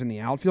many years in the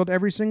outfield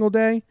every single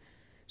day.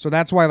 So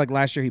that's why,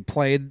 last year he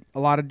played a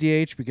lot of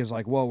DH, because,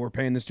 whoa, we're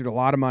paying this dude a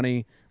lot of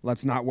money.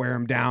 Let's not wear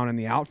him down in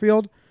the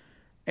outfield.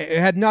 It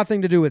had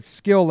nothing to do with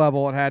skill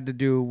level. It had to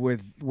do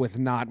with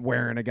not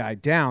wearing a guy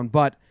down.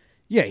 But,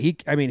 yeah,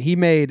 he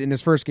made, in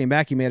his first game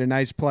back, he made a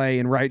nice play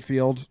in right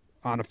field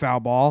on a foul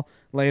ball.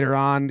 Later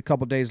on, a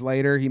couple days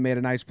later, he made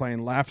a nice play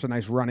in left, a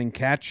nice running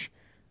catch.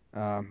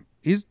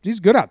 He's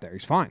good out there.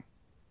 He's fine.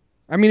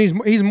 I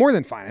mean, he's more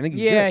than fine. I think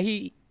he's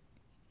good.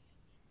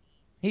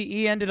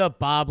 He ended up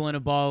bobbling a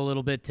ball a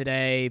little bit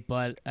today,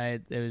 but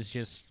it was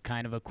just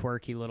kind of a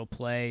quirky little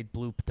play,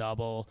 bloop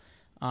double.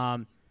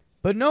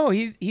 But no,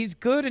 he's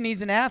good and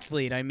he's an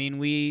athlete. I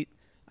mean,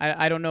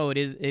 I don't know. It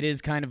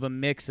is kind of a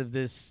mix of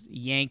this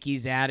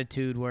Yankees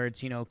attitude where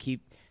it's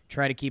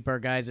try to keep our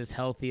guys as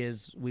healthy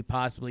as we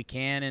possibly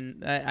can,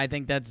 and I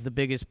think that's the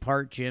biggest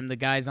part, Jim. The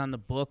guy's on the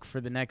book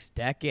for the next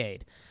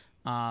decade.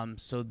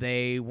 So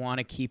they want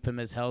to keep him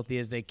as healthy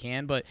as they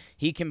can, but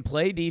he can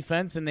play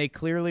defense, and they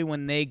clearly,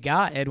 when they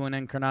got Edwin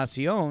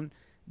Encarnacion,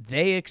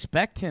 they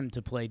expect him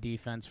to play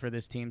defense for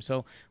this team.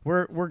 So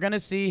we're going to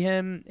see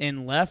him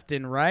in left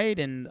and right,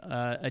 and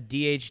a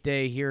DH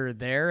day here or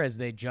there as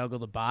they juggle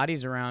the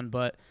bodies around.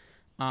 But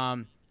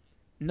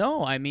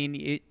no, I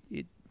mean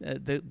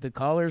the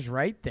caller's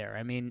right there.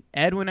 I mean,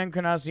 Edwin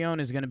Encarnacion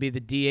is going to be the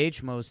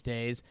DH most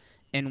days,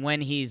 and when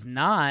he's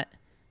not,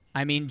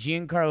 I mean,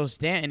 Giancarlo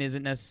Stanton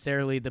isn't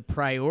necessarily the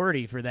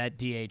priority for that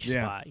DH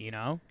spot,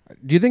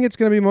 Do you think it's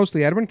going to be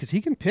mostly Edwin? Because he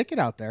can pick it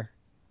out there.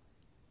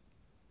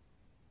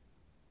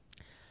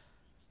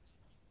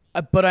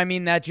 But, I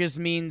mean, that just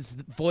means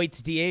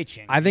Voigt's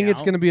DHing. I think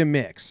it's going to be a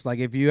mix.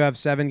 If you have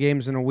 7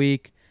 games in a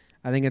week,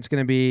 I think it's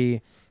going to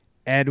be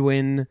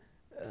Edwin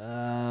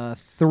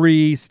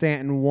 3,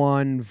 Stanton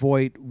 1,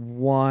 Voigt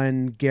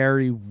 1,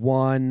 Gary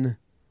 1.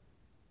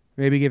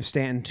 Maybe give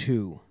Stanton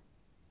 2.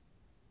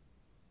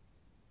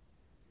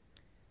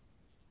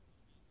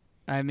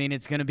 I mean,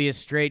 it's going to be a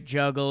straight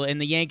juggle,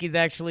 and the Yankees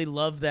actually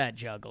love that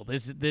juggle.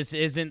 This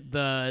isn't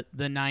the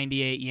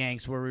 98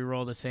 Yanks where we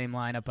roll the same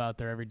lineup out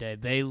there every day.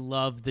 They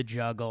love the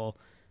juggle.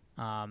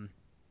 And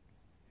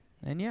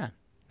yeah,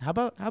 how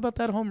about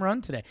that home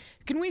run today?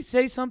 Can we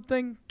say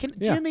something?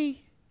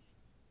 Jimmy,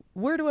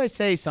 where do I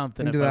say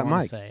something if I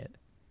want to say it?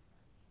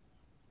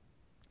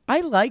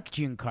 I like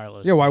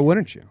Giancarlo. Yeah, why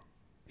wouldn't you?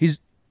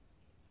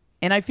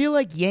 And I feel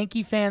like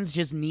Yankee fans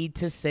just need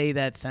to say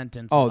that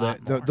sentence.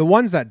 The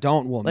ones that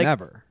don't will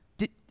never.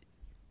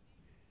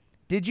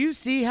 Did you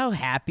see how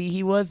happy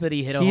he was that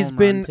he hit a home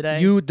run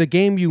today? The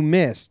game you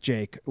missed,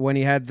 Jake, when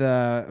he had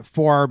the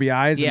 4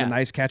 RBIs and the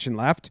nice catch and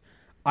left.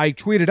 I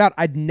tweeted out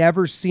I'd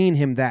never seen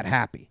him that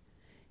happy.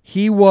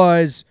 He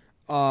was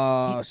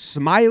a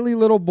smiley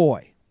little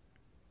boy.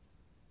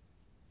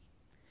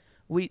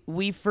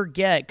 We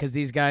forget because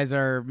these guys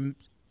are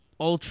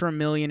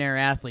ultra-millionaire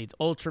athletes.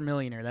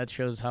 Ultra-millionaire. That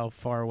shows how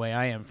far away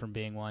I am from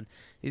being one.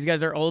 These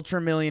guys are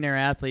ultra-millionaire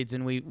athletes,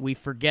 and we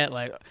forget.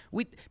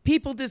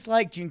 People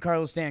dislike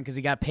Giancarlo Stanton because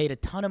he got paid a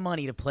ton of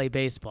money to play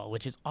baseball,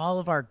 which is all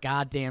of our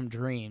goddamn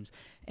dreams.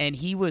 And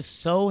he was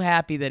so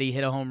happy that he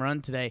hit a home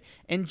run today.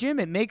 And, Jim,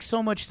 it makes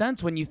so much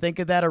sense when you think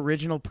of that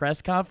original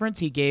press conference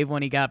he gave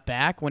when he got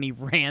back, when he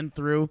ran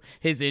through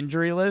his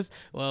injury list.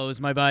 Well, it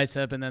was my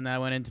bicep, and then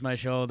that went into my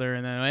shoulder,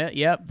 and then,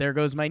 yep, there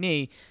goes my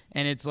knee.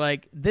 And it's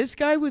like, this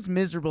guy was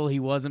miserable.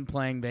 He wasn't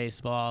playing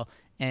baseball,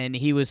 and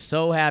he was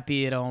so happy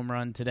he hit a home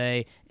run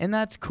today, and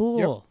that's cool.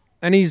 Yep.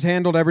 And he's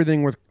handled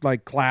everything with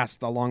like class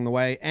along the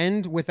way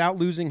and without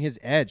losing his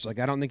edge. Like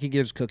I don't think he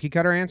gives cookie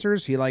cutter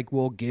answers. He like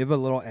will give a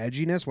little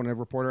edginess when a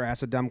reporter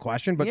asks a dumb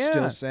question, but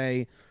still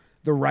say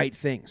the right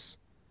things.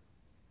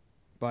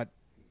 But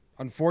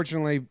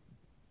unfortunately,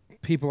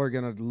 people are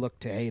going to look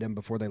to hate him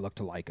before they look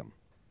to like him.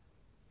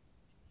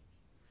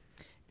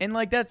 And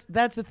like that's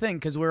the thing,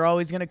 because we're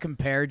always going to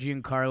compare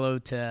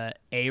Giancarlo to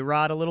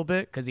A-Rod a little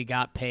bit because he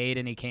got paid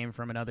and he came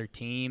from another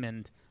team,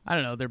 and I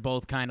don't know, they're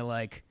both kind of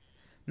like.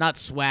 Not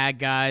swag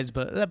guys,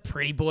 but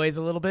pretty boys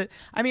a little bit.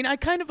 I mean, I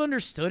kind of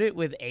understood it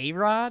with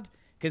A-Rod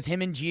because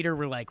him and Jeter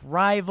were like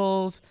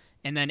rivals,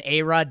 and then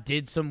A-Rod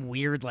did some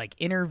weird like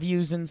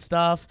interviews and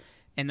stuff.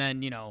 And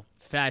then,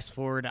 fast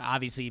forward,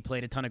 obviously he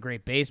played a ton of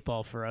great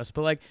baseball for us,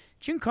 but like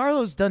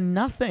Giancarlo's done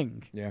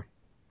nothing. Yeah.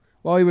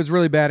 Well, he was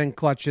really bad in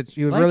clutch.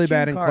 He was like really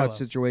bad in Giancarlo. clutch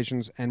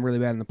situations and really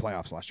bad in the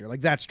playoffs last year.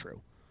 Like that's true.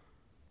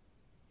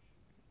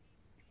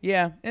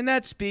 Yeah, and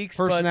that speaks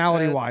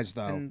personality-wise,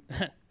 though. And,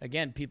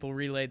 again, people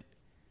relay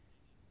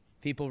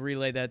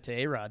that to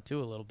A-Rod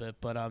too a little bit,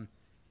 but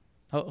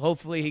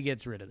hopefully he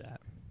gets rid of that.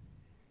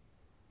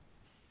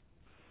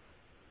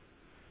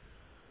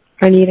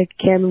 I need a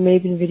Cameron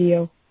Maybin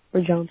video for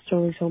John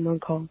Sterling's home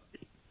run call.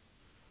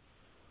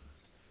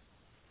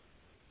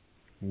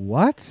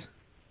 What?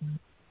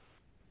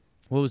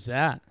 What was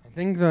that? I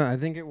think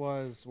it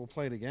was. We'll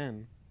play it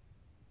again.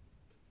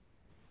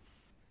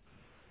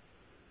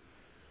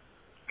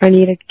 I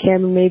need a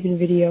Cameron Maybin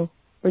video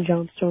for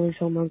John Sterling's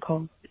home run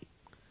call.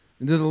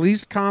 The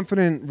least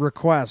confident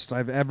request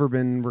I've ever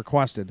been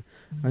requested.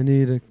 I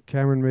need a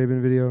Cameron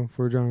Maybin video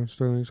for John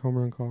Sterling's home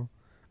run call.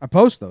 I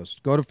post those.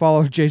 Go to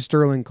follow Jay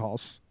Sterling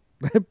calls.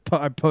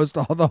 I post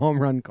all the home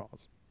run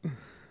calls.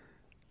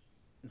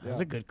 That's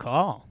a good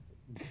call.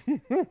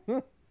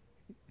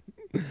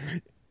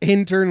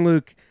 Intern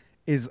Luke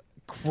is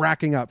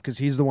cracking up because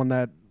he's the one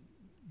that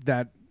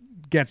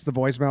gets the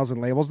voicemails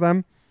and labels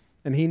them,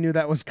 and he knew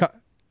that was.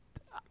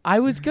 I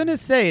was gonna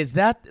say, is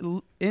that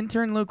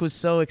intern Luke was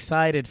so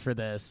excited for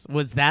this?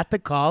 Was that the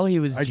call he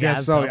was? I jazzed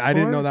guess so. up I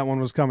didn't for? know that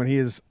one was coming. He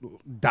is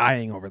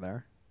dying over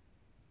there.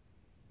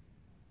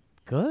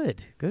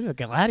 Good.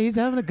 Glad he's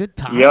having a good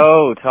time.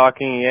 Yo,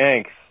 Talking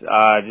Yanks.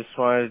 Just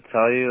wanted to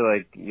tell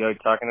you,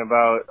 talking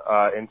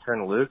about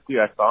intern Luke, dude,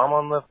 I saw him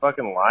on the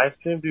fucking live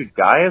stream. Dude,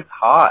 guy is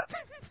hot.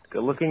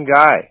 Good looking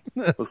guy.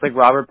 Looks like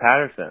Robert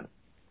Patterson.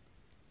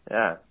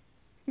 Yeah.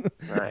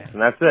 Nice.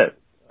 And that's it.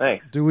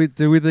 Thanks. Do we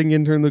think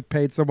intern Luke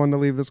paid someone to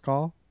leave this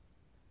call?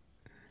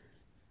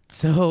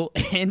 So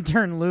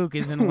intern Luke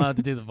isn't allowed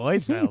to do the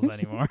voicemails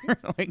anymore.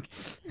 Like,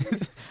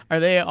 are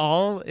they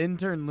all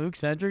intern Luke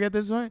centric at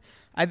this point?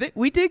 I think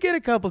we did get a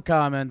couple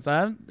comments.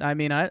 I'm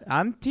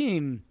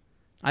team.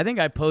 I think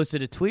I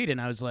posted a tweet and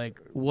I was like,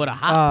 "What a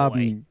hot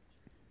boy."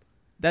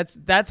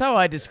 That's how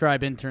I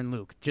describe intern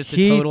Luke. Just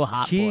a total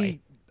hot boy.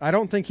 I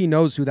don't think he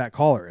knows who that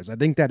caller is. I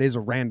think that is a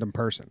random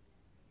person.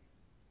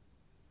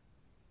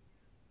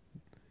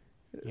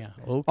 Yeah.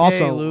 Okay,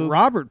 also, Luke.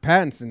 Robert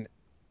Pattinson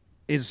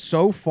is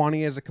so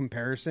funny as a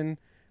comparison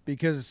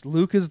because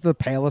Luke is the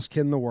palest kid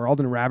in the world,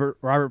 and Robert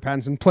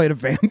Pattinson played a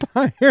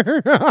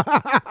vampire.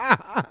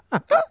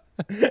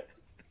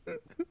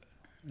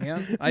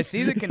 Yeah, I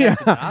see the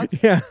connected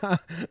dots. Yeah,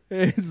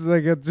 it's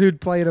like a dude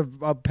played a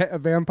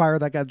vampire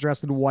that got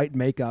dressed in white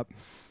makeup,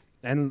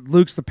 and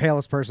Luke's the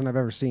palest person I've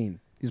ever seen.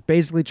 He's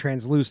basically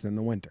translucent in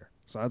the winter,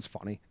 so that's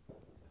funny.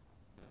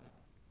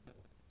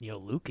 Yo,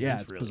 Luke Yeah,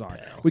 is it's really bizarre.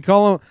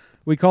 pale.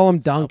 We call him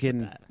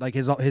Duncan, like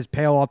his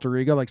pale alter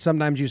ego. Like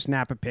sometimes you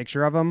snap a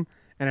picture of him,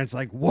 and it's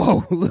like,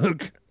 whoa,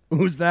 Luke,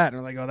 who's that? And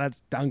I'm like, oh,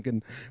 that's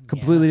Duncan.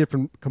 Completely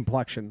different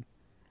complexion.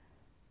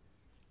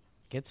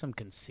 Get some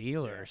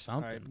concealer or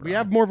something. Right, bro. we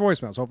have more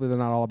voicemails. Hopefully they're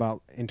not all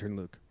about intern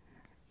Luke.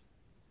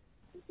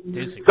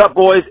 What's up,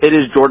 boys? It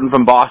is Jordan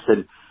from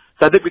Boston.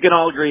 So I think we can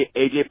all agree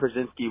AJ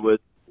Przinsky was.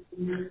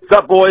 What's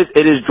up, boys?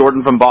 It is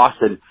Jordan from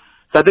Boston.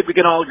 So I think we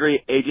can all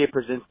agree AJ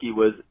Przinsky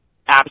was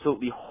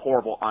absolutely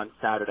horrible on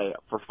Saturday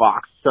for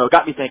Fox. So it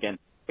got me thinking.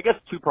 I guess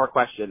two-part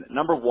question.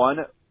 Number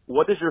one,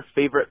 what is your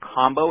favorite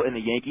combo in the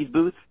Yankees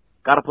booth?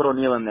 Got to put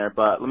O'Neill in there,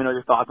 but let me know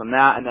your thoughts on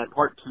that. And then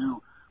part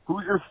two,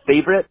 who's your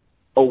favorite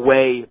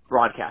away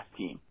broadcast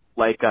team?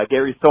 Like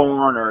Gary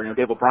Thorne or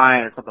Dave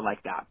O'Brien or something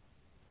like that.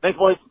 Thanks,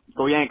 boys.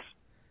 Go Yanks.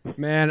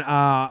 Man,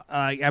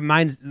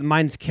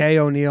 mine's Kay,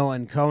 O'Neill,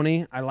 and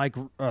Coney. I like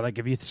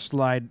if you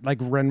slide like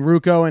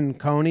Renruko and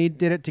Coney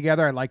did it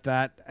together. I like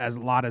that as a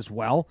lot as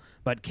well.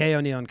 But Kay,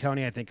 O'Neill, and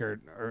Coney, I think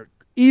are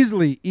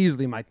easily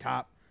my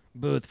top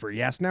booth for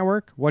Yes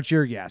Network. What's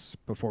your yes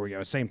before we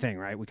go? Same thing,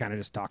 right? We kind of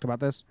just talked about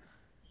this.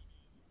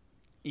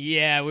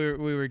 Yeah, we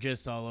were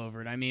just all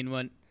over it. I mean,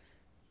 when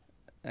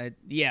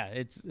Yeah,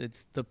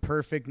 it's the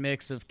perfect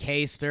mix of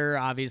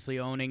Kaster obviously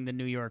owning the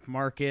New York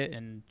market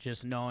and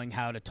just knowing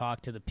how to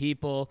talk to the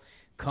people.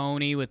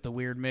 Coney with the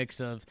weird mix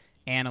of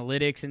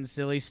analytics and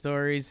silly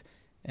stories.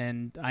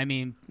 And, I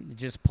mean,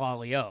 just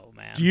Paulie O,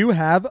 man. Do you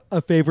have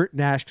a favorite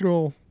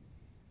national?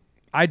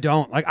 I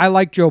don't. I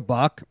like Joe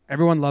Buck.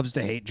 Everyone loves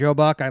to hate Joe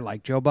Buck. I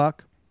like Joe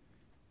Buck.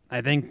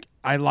 I think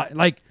I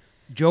like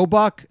Joe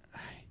Buck.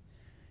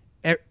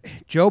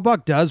 Joe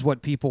Buck does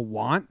what people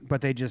want, but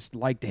they just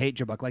like to hate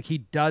Joe Buck. Like, he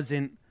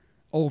doesn't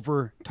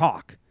over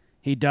talk.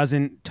 He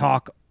doesn't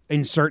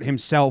insert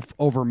himself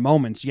over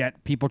moments,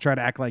 yet people try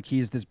to act like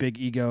he's this big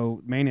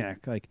ego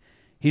maniac. Like,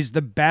 he's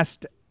the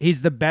best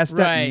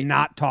at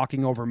not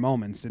talking over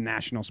moments in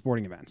national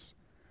sporting events.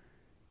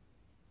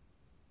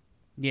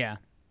 Yeah.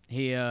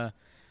 He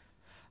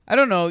I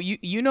don't know.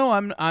 You know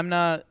I'm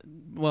not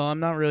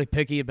really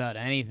picky about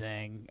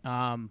anything.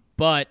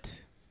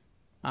 But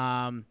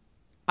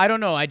I don't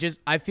know.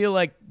 I feel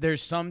like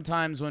there's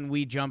sometimes when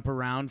we jump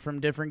around from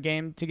different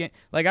game to game.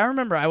 Like, I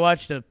remember I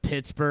watched a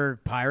Pittsburgh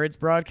Pirates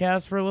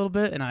broadcast for a little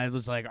bit, and I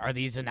was like, are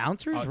these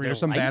announcers real There's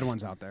some life? bad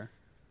ones out there.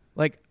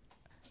 Like,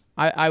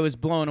 I was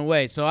blown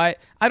away. So I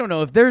don't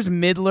know. If there's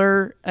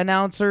Midler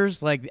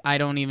announcers, like,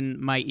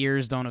 my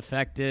ears don't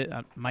affect it.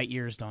 My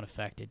ears don't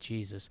affect it,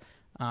 Jesus.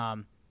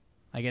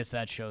 I guess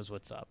that shows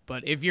what's up.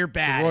 But if you're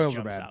bad, the Royals it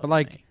jumps are bad. out But, to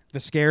like, me.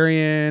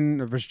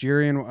 Viscarian or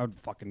Viscerian, I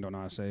fucking don't know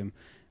how to say him.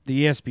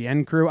 The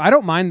ESPN crew. I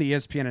don't mind the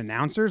ESPN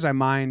announcers. I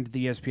mind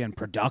the ESPN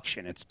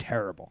production. It's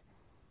terrible.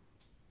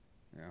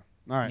 Yeah.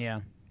 All right.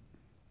 Yeah.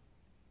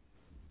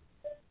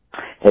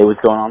 Hey, what's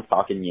going on,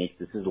 Falcon Yanks?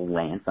 This is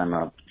Lance. I'm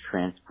a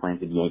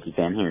transplanted Yankee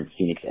fan here in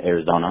Phoenix,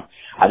 Arizona.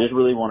 I just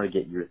really want to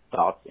get your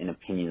thoughts and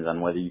opinions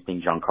on whether you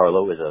think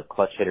Giancarlo is a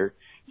clutch hitter.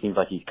 Seems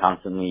like he's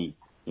constantly,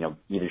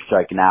 either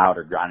striking out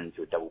or grinding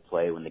into a double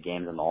play when the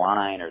game's on the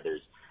line or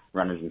there's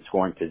runners in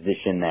scoring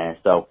position there.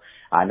 So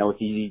I know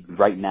it's easy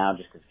right now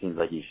just because it seems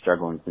like he's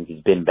struggling since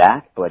he's been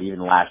back, but even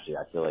last year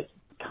I feel like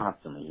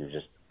constantly he was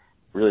just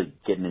really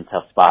getting in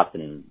tough spots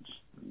and just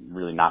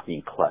really not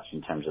being clutch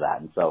in terms of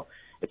that. And so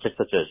it's just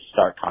such a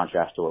stark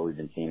contrast to what we've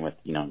been seeing with,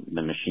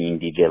 the machine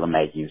DJ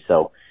LeMahieu.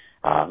 So,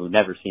 who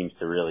never seems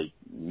to really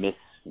miss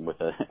with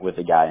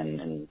a guy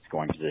in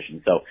scoring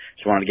position. So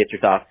just wanted to get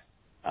your thoughts.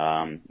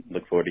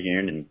 Look forward to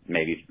hearing, and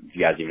maybe if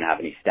you guys even have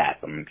any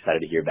stats, I'm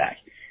excited to hear back.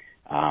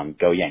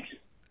 Go Yanks.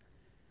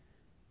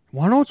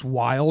 Want to know what's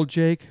wild,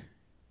 Jake?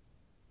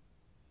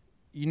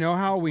 You know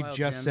how we wild,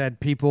 just Jim? said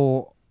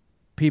people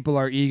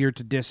are eager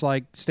to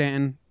dislike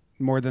Stanton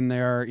more than they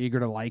are eager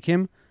to like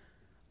him?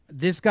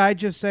 This guy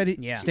just said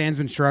Stan's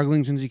been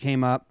struggling since he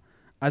came up.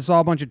 I saw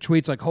a bunch of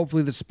tweets like,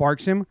 hopefully this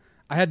sparks him.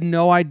 I had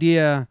no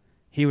idea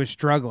he was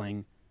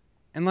struggling.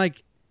 And,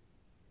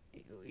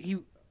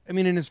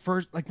 in his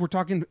first, we're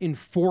talking in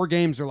 4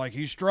 games, they're like,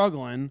 he's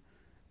struggling.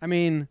 I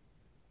mean,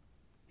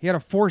 he had a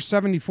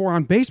 .474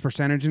 on base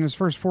percentage in his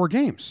first 4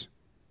 games.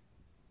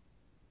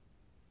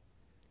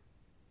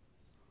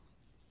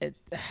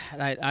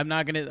 I'm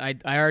not going to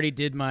 – I already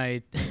did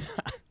my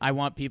 – I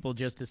want people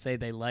just to say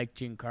they like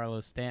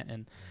Giancarlo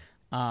Stanton.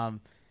 I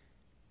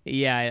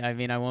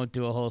won't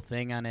do a whole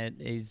thing on it.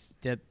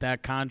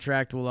 That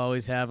contract will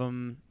always have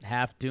him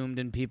half doomed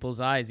in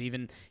people's eyes.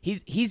 Even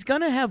he's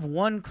going to have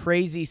one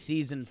crazy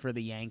season for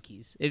the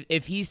Yankees.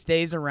 If he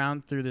stays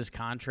around through this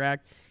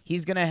contract,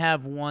 he's going to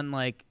have one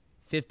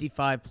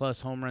 55-plus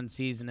home run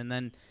season, and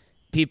then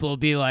people will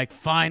be like,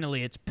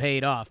 finally, it's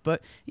paid off.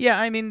 But,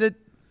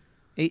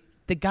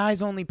 the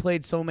guy's only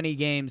played so many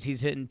games.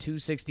 He's hitting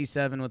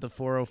 .267 with a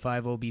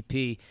 .405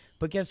 OBP.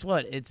 But guess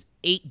what? It's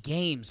 8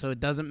 games, so it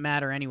doesn't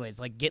matter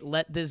anyways.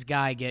 Let this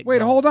guy get Wait,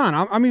 going. hold on.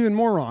 I'm even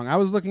more wrong. I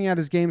was looking at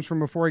his games from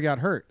before he got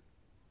hurt.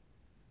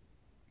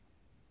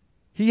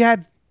 He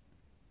had...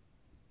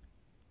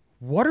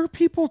 What are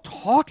people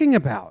talking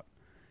about?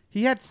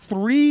 He had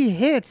 3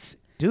 hits.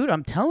 Dude,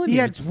 I'm telling you,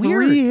 you, had it's 3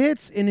 weird.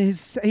 hits in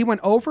his... He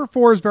went 0 for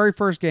 4 his very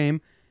first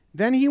game.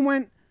 Then he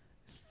went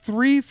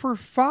 3 for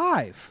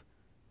 5.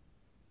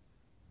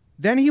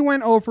 Then he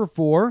went 0 for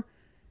 4.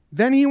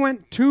 Then he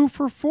went 2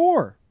 for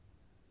 4.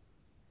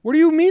 What do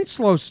you mean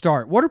slow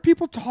start? What are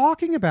people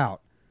talking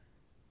about?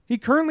 He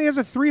currently has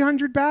a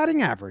 .300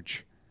 batting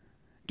average.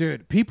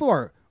 Dude, people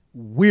are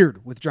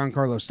weird with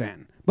Giancarlo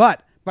Stanton.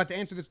 But to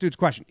answer this dude's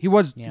question, he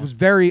was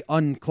very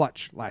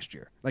unclutch last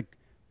year.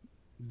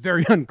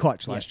 Very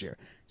unclutch last year.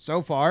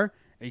 So far,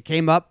 he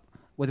came up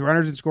with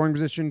runners in scoring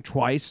position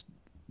twice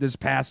this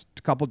past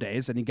couple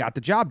days, and he got the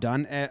job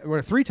done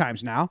 3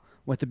 times now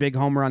with the big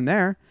home run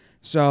there.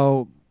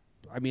 So,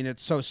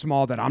 it's so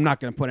small that I'm not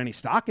going to put any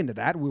stock into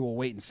that. We will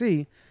wait and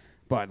see.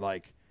 But,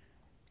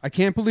 I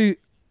can't believe...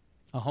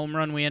 A home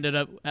run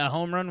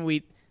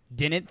we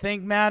didn't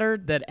think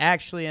mattered that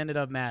actually ended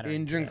up mattering.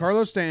 In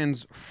Giancarlo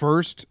Stanton's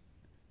first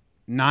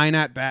 9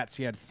 at-bats,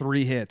 he had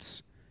 3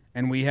 hits.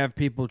 And we have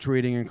people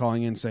tweeting and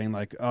calling in saying,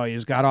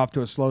 he's got off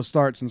to a slow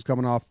start since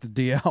coming off the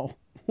DL.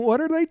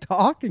 What are they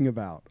talking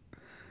about?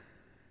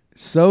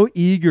 So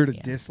eager to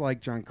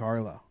dislike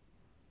Giancarlo.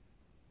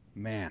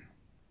 Man,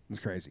 it's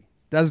crazy.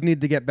 Does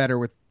need to get better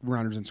with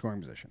runners in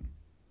scoring position.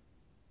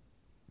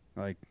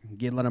 Like,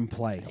 let him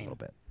play a little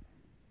bit.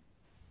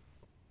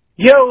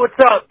 Yo, what's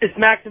up? It's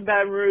Max in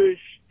Baton Rouge.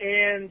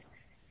 And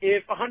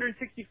if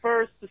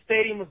 161st, the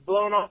stadium was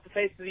blown off the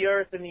face of the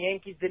earth and the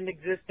Yankees didn't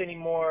exist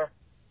anymore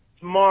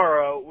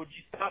tomorrow, would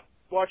you stop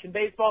watching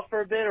baseball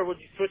for a bit, or would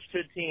you switch to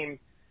a team,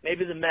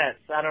 maybe the Mets?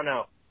 I don't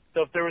know.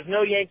 So if there was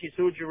no Yankees,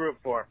 who would you root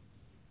for?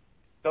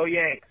 Go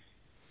Yanks.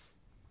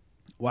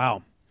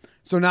 Wow.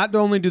 So not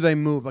only do they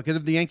move, like, 'cause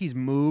if the Yankees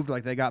moved,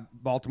 like they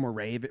got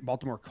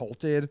Baltimore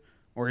Colted,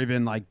 or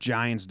even like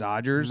Giants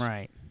Dodgers.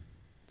 Right.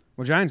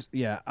 Well, Giants,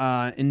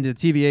 yeah. In the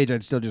TV age,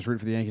 I'd still just root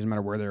for the Yankees no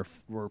matter where they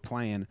were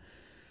playing.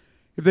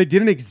 If they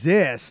didn't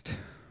exist,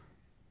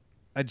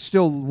 I'd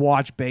still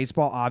watch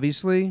baseball,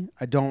 obviously.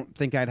 I don't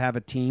think I'd have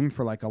a team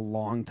for like a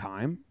long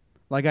time.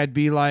 Like, I'd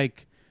be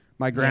like,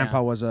 my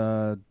grandpa was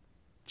a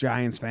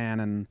Giants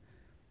fan, and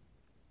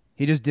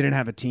he just didn't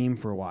have a team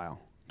for a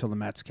while till the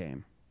Mets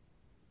came.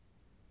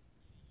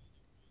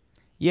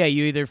 Yeah,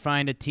 you either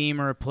find a team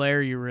or a player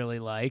you really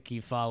like,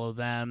 you follow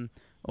them,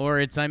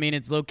 or it's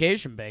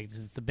location based.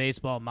 It's the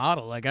baseball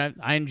model. Like,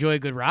 I enjoy a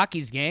good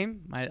Rockies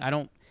game. I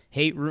don't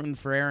hate rooting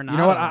for Arenado. You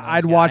know what?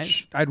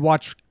 I'd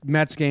watch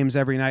Mets games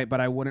every night, but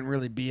I wouldn't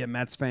really be a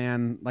Mets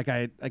fan. Like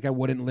I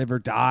wouldn't live or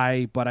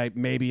die, but I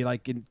maybe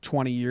like in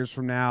 20 years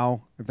from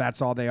now, if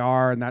that's all they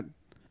are, and that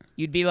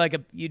you'd be like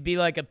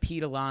a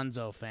Pete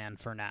Alonso fan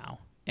for now,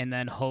 and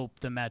then hope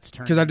the Mets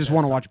turn. Because I just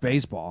want to watch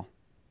baseball.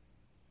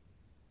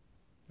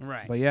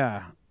 Right. But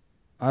yeah,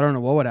 I don't know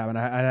what would happen.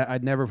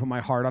 I'd never put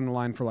my heart on the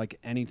line for like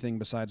anything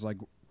besides like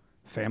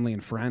family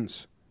and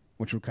friends,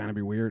 which would kind of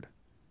be weird.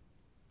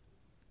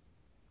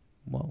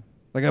 Whoa.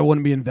 Like, I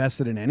wouldn't be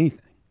invested in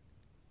anything.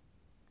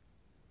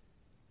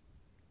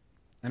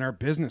 And our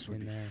business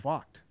would be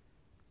fucked.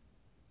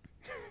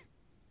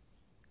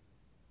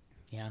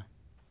 Yeah.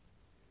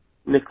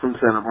 Nick from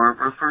Santa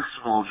Barbara. First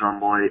of all, John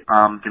Boy,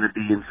 I'm going to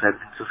be in San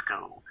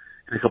Francisco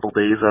in a couple of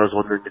days. I was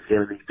wondering if you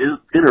had any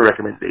dinner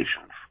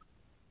recommendations.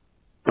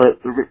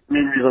 But the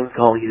main reason I'm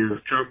calling you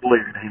is, John Boy,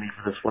 you're going to hate me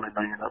for this one. I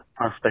know you're not a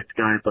prospect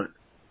guy, but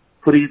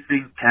who do you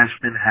think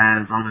Cashman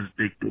has on his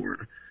big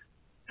board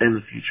in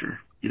the future?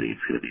 You think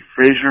it's going to be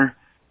Frazier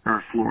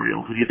or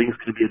Florial? Who do you think is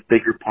going to be a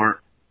bigger part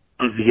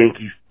of the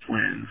Yankees'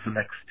 plans the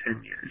next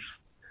 10 years?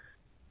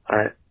 All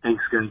right.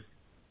 Thanks, guys.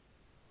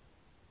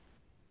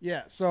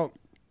 Yeah, so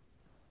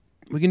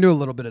we can do a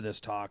little bit of this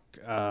talk.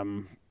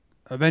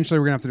 Eventually,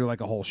 we're going to have to do like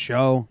a whole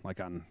show,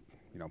 like on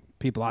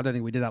people out there. I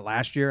think we did that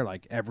last year,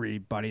 like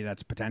everybody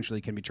that's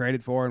potentially can be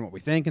traded for and what we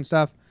think and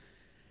stuff.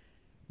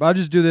 But I'll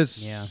just do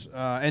this. Yeah.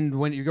 And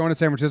when you're going to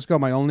San Francisco,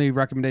 my only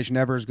recommendation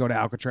ever is go to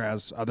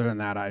Alcatraz. Other than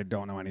that, I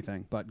don't know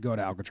anything. But go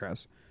to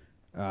Alcatraz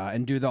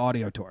and do the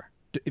audio tour.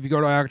 If you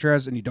go to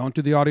Alcatraz and you don't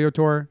do the audio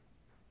tour,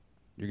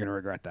 you're going to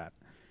regret that.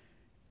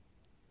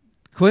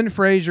 Clint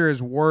Frazier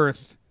is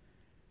worth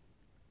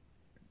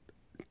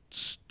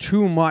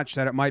too much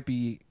that it might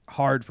be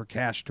hard for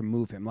cash to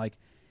move him. Like,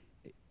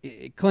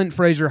 Clint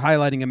Frazier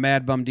highlighting a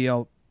Mad Bum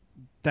deal,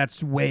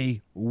 that's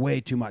way, way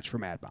too much for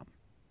Mad Bum.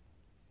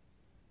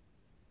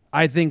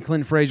 I think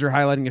Clint Frazier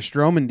highlighting a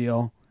Stroman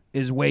deal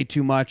is way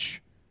too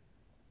much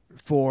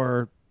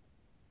for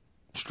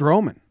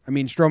Stroman. I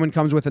mean, Stroman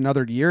comes with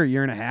another year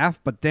and a half,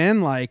 but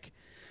then, like,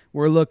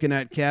 we're looking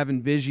at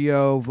Kevin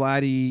Biggio,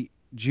 Vladdy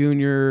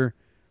Jr.,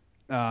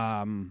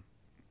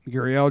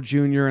 Gurriel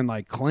Jr., and,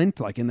 like,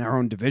 Clint, like, in their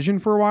own division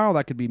for a while.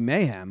 That could be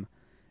mayhem.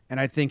 And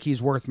I think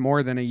he's worth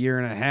more than a year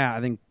and a half.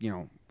 I think,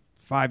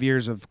 5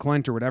 years of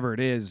Clint or whatever it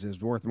is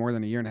worth more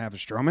than a year and a half of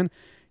Stroman.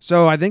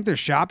 So I think they're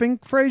shopping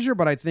Frazier,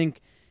 but I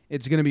think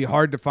it's going to be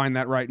hard to find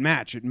that right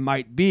match. It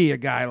might be a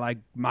guy like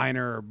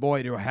Minor or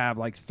Boyd who have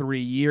like 3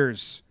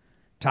 years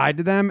tied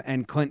to them,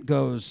 and Clint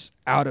goes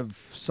out of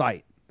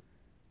sight,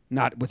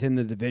 not within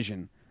the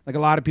division. Like, a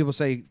lot of people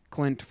say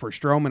Clint for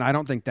Stroman. I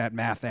don't think that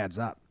math adds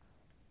up.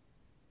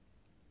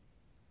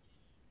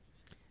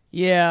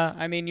 Yeah,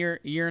 I mean,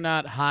 you're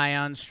not high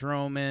on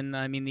Stroman.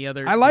 I mean,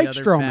 I like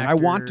Stroman. I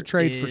want to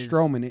trade for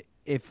Stroman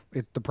if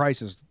the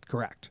price is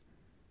correct.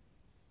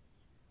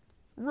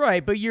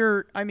 Right, but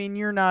you're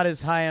not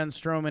as high on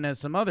Stroman as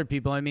some other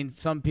people. I mean,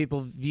 some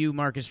people view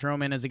Marcus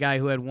Stroman as a guy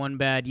who had one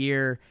bad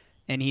year,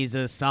 and he's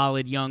a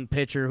solid young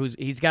pitcher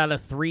he's got a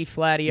 3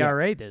 flat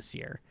ERA this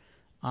year.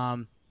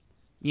 So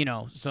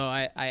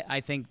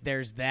I think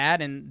there's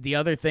that. And the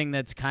other thing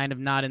that's kind of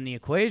not in the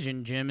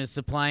equation, Jim, is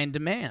supply and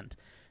demand.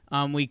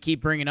 We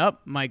keep bringing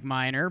up Mike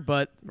Minor,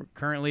 but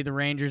currently the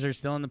Rangers are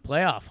still in the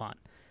playoff hunt.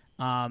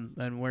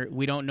 And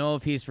we don't know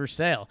if he's for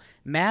sale.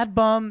 Mad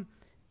Bum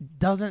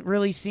doesn't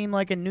really seem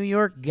like a New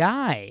York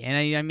guy.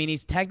 And I mean,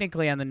 he's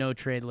technically on the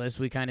no-trade list.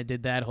 We kind of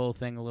did that whole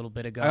thing a little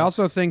bit ago. I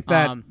also think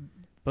that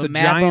the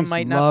Giants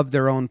love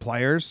their own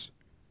players,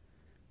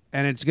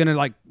 and it's going to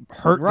like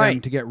hurt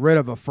them to get rid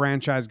of a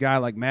franchise guy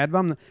like Mad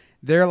Bum.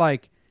 They're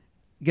like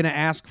going to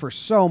ask for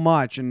so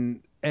much,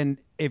 and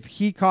if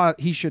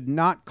he should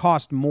not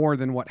cost more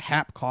than what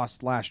Hap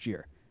cost last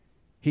year.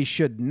 He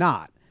should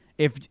not.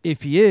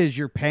 If he is,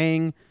 you're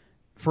paying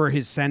for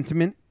his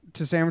sentiment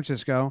to San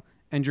Francisco,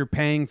 and you're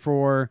paying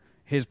for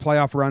his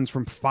playoff runs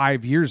from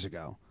 5 years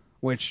ago,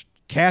 which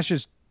cash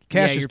is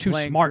Cash you're is too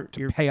playing smart for-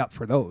 to pay up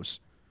for those.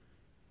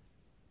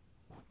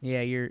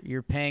 Yeah,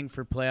 you're paying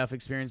for playoff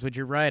experience, which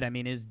you're right. I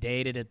mean, is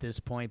dated at this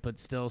point, but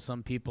still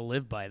some people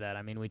live by that.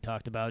 I mean, we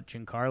talked about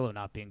Giancarlo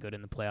not being good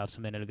in the playoffs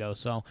a minute ago.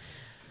 So,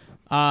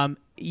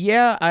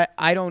 yeah,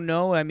 I don't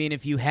know. I mean,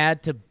 if you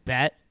had to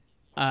bet,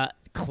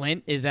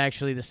 Clint is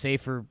actually the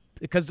safer,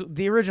 because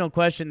the original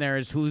question there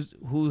is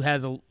who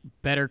has a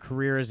better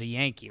career as a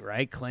Yankee,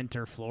 right? Clint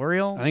or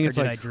Florial? I think Or it's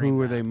did like, dream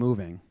who are that? they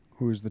moving?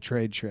 Who's the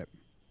trade chip?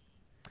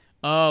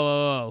 Who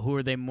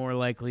are they more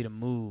likely to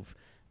move?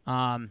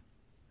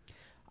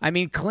 I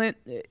mean, Clint,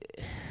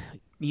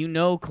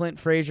 Clint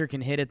Frazier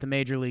can hit at the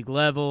major league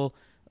level.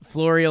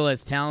 Florial,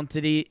 as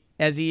talented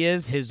as he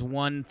is, his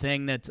one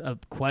thing that's a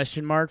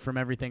question mark from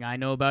everything I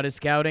know about his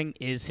scouting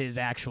is his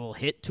actual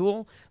hit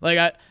tool.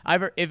 Like,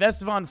 if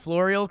Estevan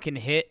Florial can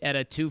hit at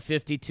a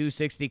 250,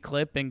 260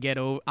 clip and get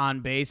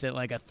on base at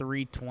like a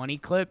 320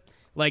 clip,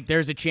 like,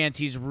 there's a chance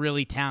he's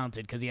really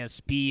talented because he has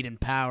speed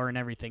and power and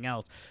everything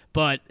else.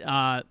 But,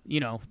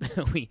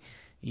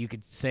 you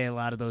could say a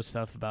lot of those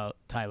stuff about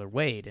Tyler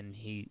Wade, and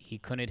he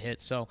couldn't hit.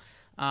 So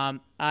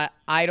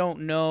I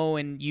don't know,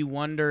 and you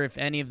wonder if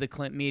any of the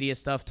Clint media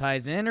stuff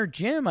ties in. Or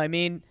Jim, I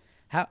mean,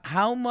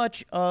 how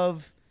much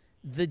of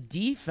the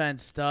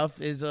defense stuff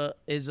is a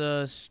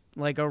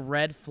like a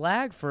red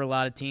flag for a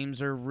lot of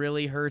teams, or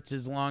really hurts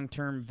his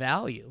long-term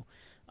value?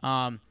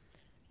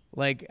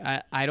 Like,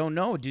 I don't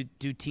know.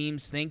 Do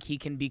teams think he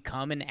can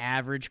become an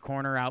average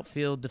corner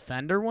outfield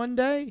defender one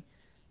day?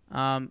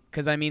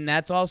 Because, I mean,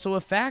 that's also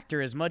a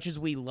factor. As much as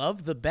we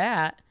love the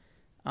bat,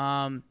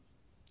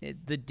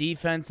 the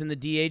defense and the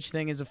DH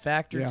thing is a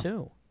factor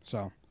too.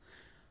 So,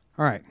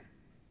 all right,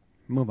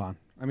 move on.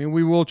 I mean,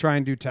 we will try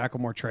and do tackle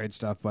more trade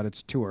stuff, but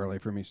it's too early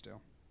for me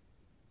still.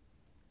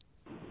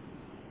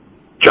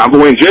 John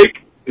Boy and Jake,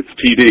 it's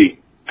TD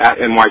at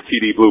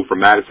NYTD Blue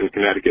from Madison,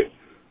 Connecticut.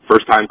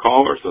 First time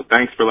caller, so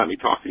thanks for letting me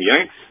talk to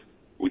Yanks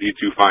with you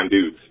two fine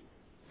dudes.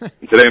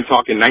 And today I'm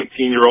talking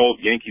 19-year-old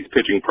Yankees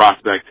pitching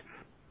prospect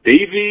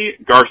Davy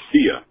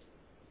Garcia.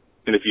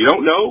 And if you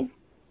don't know,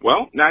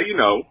 well, now you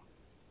know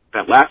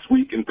that last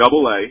week in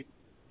Double-A,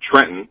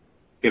 Trenton,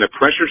 in a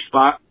pressure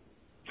spot,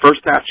 first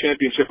half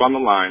championship on the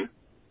line,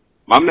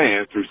 my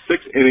man threw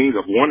 6 innings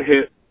of 1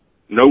 hit,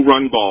 no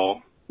run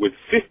ball with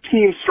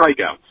 15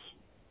 strikeouts.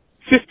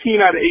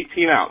 15 out of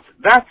 18 outs.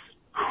 That's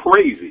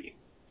crazy.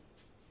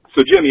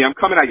 So, Jimmy, I'm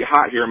coming at you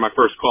hot here in my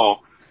first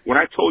call. When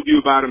I told you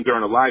about him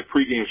during a live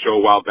pregame show a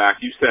while back,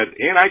 you said,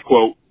 and I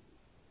quote,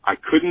 I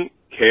couldn't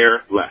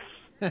care less.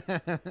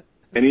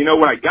 And you know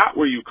what? I got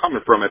where you were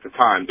coming from at the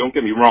time. Don't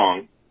get me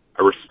wrong.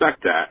 I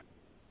respect that.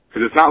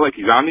 Because it's not like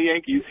he's on the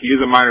Yankees. He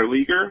is a minor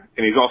leaguer,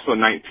 and he's also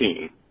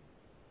 19.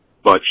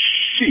 But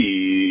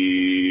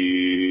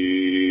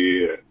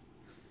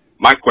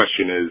my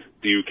question is,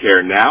 do you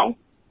care now?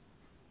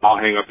 I'll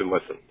hang up and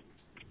listen.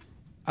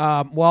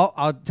 Well,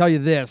 I'll tell you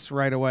this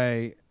right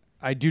away.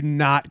 I do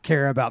not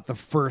care about the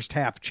first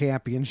half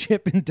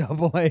championship in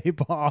Double-A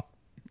ball.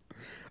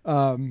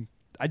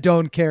 I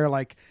don't care.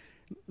 Like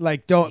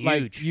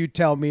you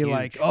tell me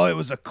like, oh, it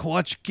was a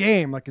clutch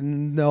game. Like,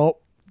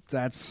 nope.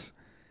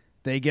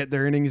 They get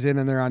their innings in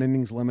and they're on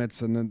innings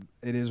limits, and then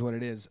it is what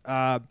it is.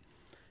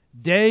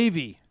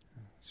 Davey,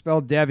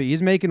 spelled Devi.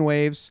 He's making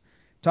waves,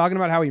 talking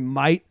about how he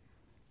might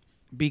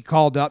be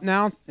called up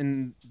now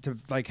and to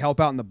like help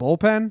out in the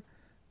bullpen.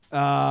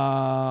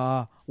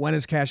 When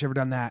has Cash ever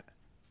done that?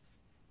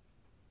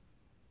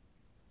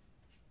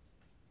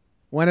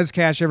 When has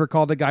Cash ever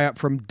called a guy up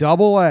from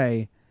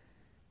Double-A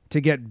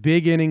to get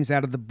big innings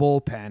out of the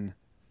bullpen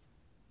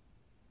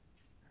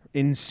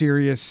in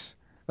serious?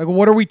 Like,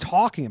 what are we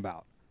talking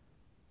about?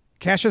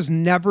 Cash has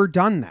never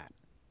done that.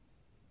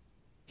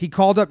 He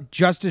called up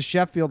Justice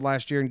Sheffield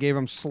last year and gave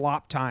him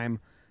slop time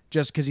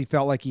just because he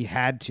felt like he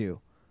had to.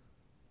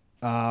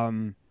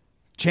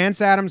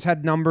 Chance Adams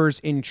had numbers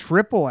in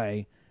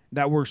AAA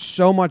that were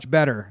so much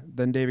better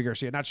than Davey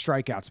Garcia. Not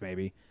strikeouts,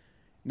 maybe.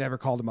 Never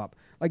called him up.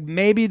 Like,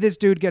 maybe this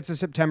dude gets a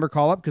September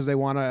call-up because they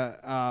want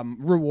to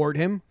reward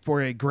him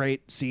for a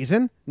great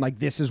season. Like,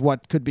 this is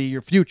what could be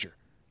your future.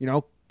 You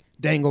know,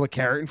 dangle a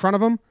carrot in front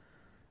of him.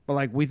 But,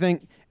 like, we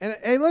think... And,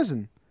 hey,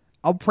 listen,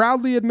 I'll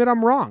proudly admit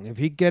I'm wrong if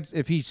he gets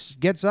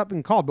up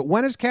and called. But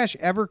when has Cash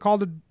ever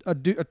called a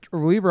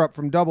reliever up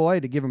from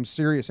Double-A to give him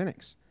serious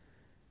innings?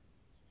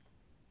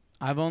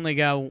 I've only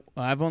got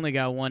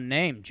one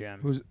name,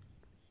 Jim.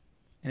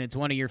 And it's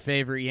one of your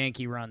favorite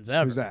Yankee runs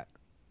ever. Who's that?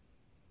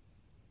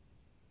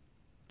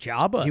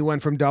 Jabba. He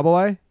went from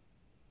Double-A?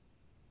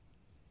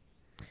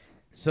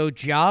 So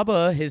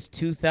Jabba, his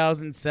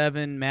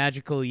 2007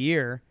 magical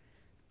year,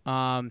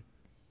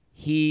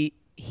 he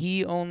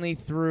only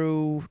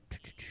threw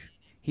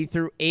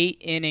 8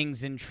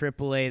 innings in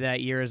AAA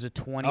that year as a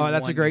 21-year-old. Oh,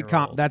 that's a great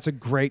comp. That's a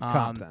great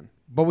comp then.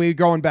 But we're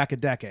going back a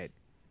decade.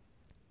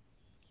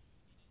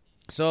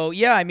 So,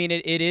 yeah, I mean,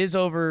 it is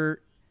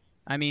over,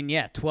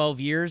 12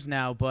 years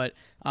now. But,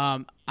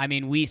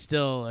 we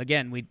still,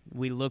 again,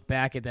 we look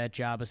back at that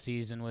Jabba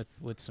season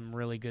with some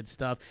really good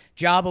stuff.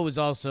 Jabba was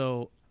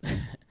also,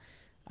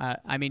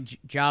 I mean,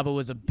 Jabba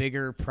was a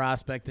bigger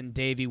prospect than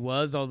Davey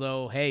was,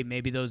 although, hey,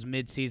 maybe those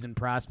midseason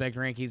prospect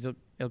rankings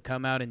will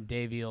come out and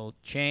Davey will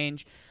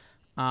change.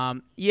 I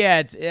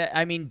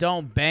mean,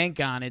 don't bank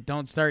on it.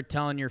 Don't start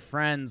telling your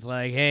friends,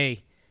 like,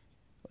 hey,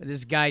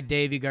 this guy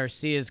Davey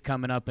Garcia is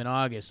coming up in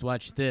August.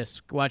 Watch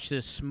this. Watch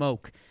this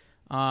smoke.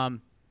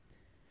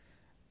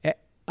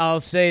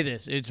 I'll say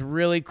this. It's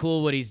really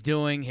cool what he's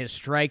doing. His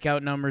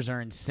strikeout numbers are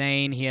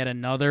insane. He had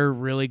another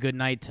really good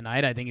night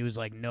tonight. I think he was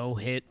like no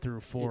hit through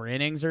 4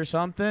 innings or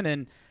something.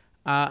 And,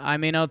 I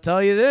mean, I'll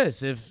tell you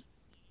this. If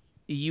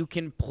you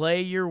can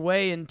play your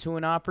way into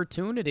an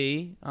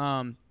opportunity,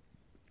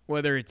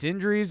 whether it's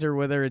injuries or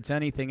whether it's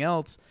anything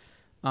else,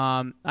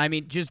 I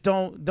mean, just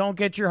don't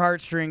get your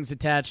heartstrings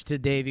attached to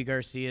Davey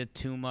Garcia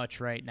too much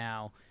right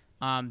now.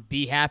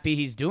 Be happy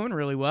he's doing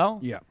really well.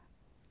 Yeah.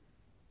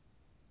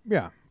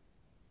 Yeah.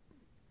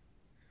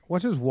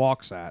 What's his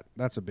walks at?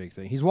 That's a big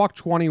thing. He's walked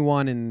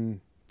 21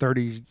 in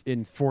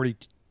 40.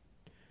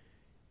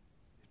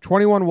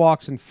 21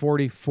 walks in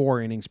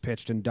 44 innings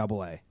pitched in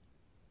Double-A.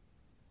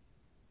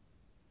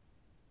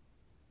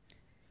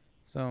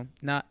 So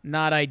not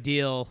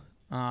ideal.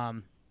 I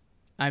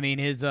mean,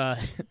 his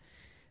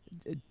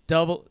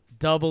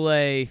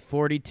Double-A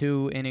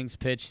 42 innings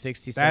pitched,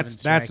 67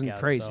 strikeouts. That's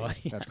crazy. So,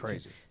 that's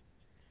crazy.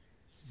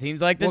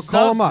 Seems like this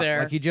call stuff's him up. there.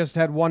 Like he just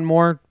had one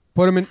more.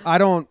 Put him in. I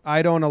don't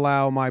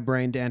allow my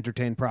brain to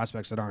entertain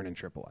prospects that aren't in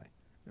AAA.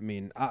 I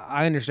mean,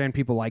 I understand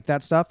people like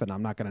that stuff, and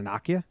I'm not going to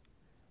knock you.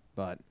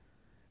 But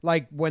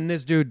like when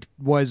this dude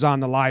was on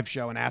the live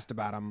show and asked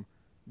about him,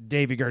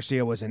 Davey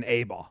Garcia was in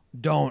A-ball.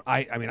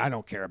 I mean, I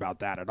don't care about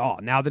that at all.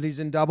 Now that he's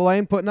in Double-A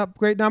and putting up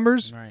great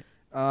numbers, right.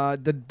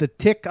 The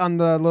tick on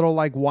the little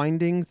like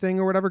winding thing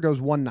or whatever goes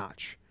one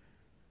notch.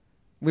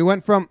 We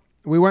went from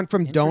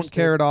don't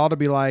care at all to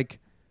be like,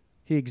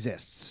 he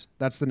exists.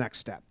 That's the next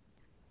step.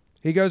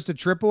 He goes to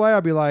AAA,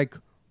 I'll be like,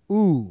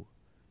 ooh.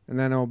 And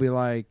then I'll be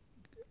like,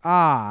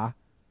 ah.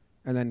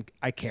 And then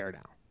I care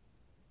now.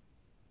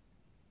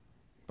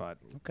 But,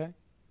 okay.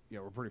 Yeah,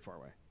 we're pretty far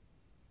away.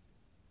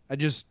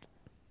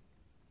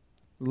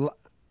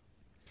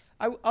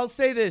 I'll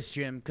say this,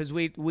 Jim, because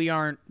we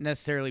aren't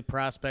necessarily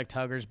prospect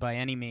huggers by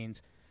any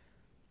means.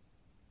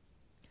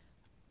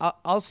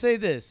 I'll say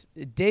this.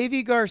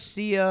 Davey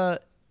Garcia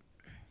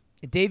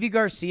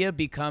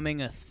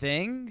becoming a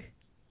thing,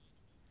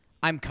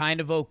 I'm kind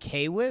of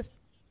okay with.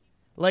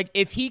 Like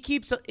if he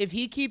keeps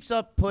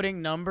up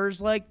putting numbers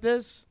like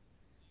this,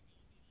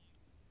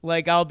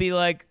 like I'll be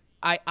like,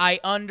 I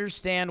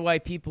understand why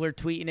people are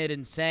tweeting it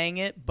and saying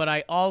it, but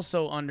I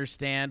also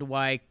understand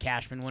why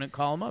Cashman wouldn't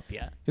call him up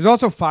yet. He's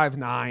also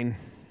 5'9".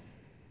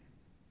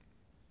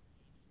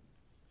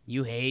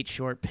 You hate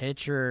short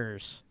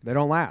pitchers. They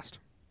don't last.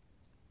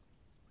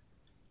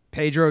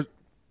 Pedro,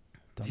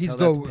 he's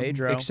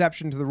the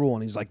exception to the rule,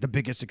 and he's like the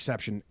biggest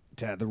exception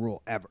to the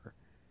rule ever.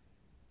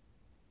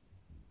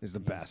 He's the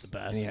best.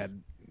 And he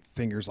had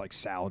fingers like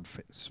salad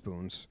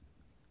spoons.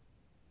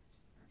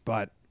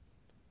 But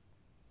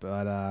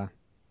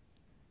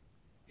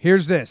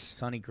here's this.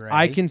 Sonny Gray.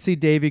 I can see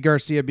Davey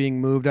Garcia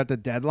being moved at the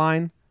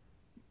deadline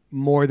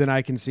more than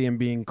I can see him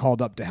being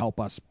called up to help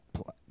us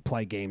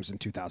play games in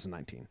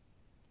 2019.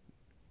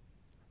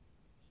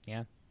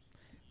 Yeah.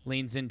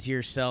 Leans into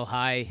your sell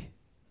high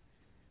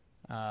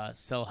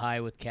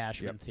with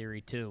Cashman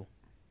theory too.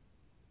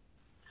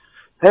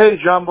 Hey,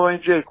 John Boy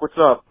and Jake, what's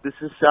up? This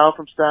is Sal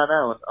from Staten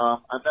Island.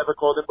 I've never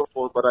called in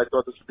before, but I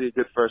thought this would be a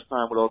good first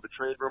time with all the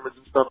trade rumors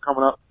and stuff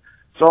coming up.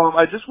 So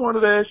I just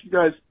wanted to ask you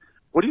guys,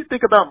 what do you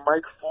think about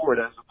Mike Ford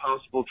as a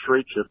possible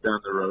trade chip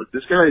down the road?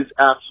 This guy is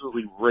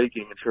absolutely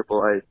raking in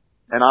AAA,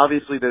 and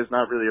obviously there's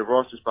not really a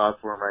roster spot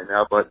for him right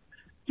now, but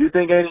do you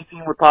think any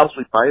team would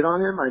possibly bite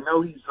on him? I know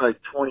he's like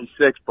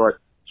 26,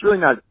 but he's really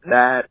not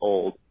that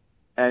old.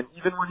 And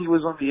even when he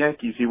was on the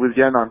Yankees, he was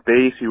getting on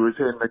base, he was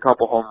hitting a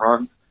couple home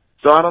runs.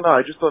 So I don't know.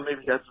 I just thought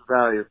maybe he had some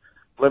value.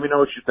 Let me know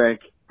what you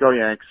think. Go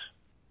Yanks.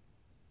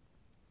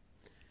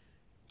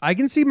 I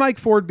can see Mike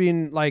Ford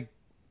being like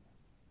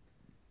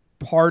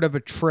part of a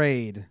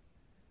trade,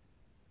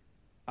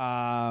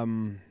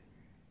 like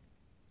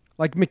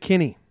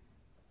McKinney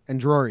and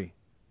Drury.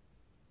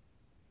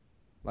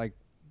 Like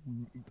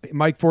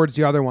Mike Ford's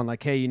the other one.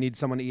 Like, hey, you need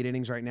someone to eat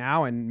innings right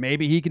now, and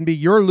maybe he can be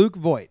your Luke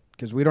Voit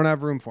because we don't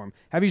have room for him.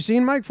 Have you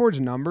seen Mike Ford's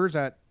numbers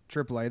at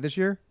AAA this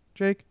year,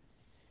 Jake?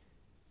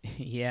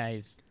 Yeah,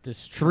 he's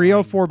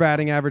destroying. 304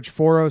 batting average,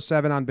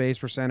 407 on base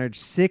percentage,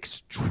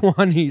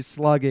 620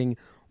 slugging,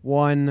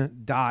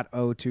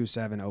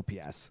 1.027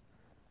 OPS.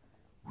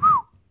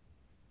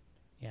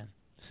 Yeah,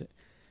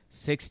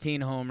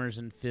 16 homers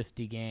in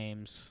 50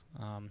 games.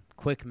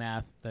 Quick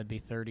math, that'd be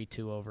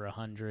 32 over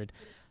 100.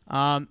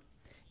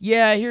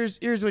 Yeah, here's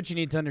what you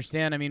need to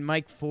understand. I mean,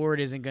 Mike Ford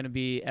isn't going to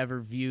be ever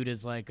viewed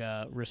as like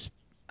a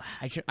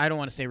I don't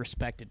want to say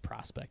respected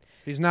prospect.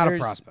 He's not a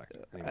prospect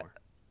anymore.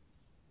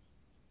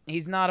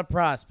 He's not a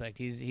prospect.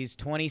 He's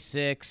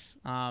 26.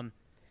 I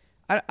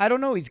don't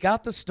know. He's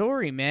got the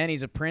story, man.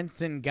 He's a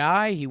Princeton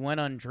guy. He went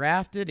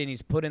undrafted, and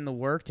he's put in the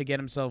work to get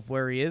himself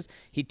where he is.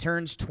 He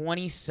turns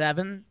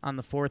 27 on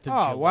the 4th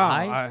of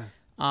July.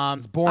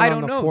 It's born I on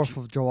don't the know. 4th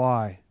of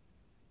July.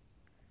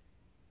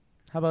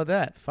 How about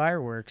that?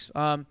 Fireworks.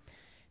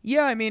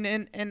 Yeah, I mean,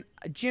 and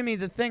Jimmy,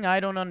 the thing I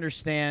don't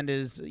understand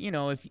is,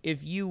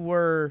 if you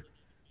were,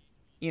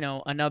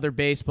 another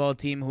baseball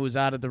team who was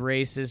out of the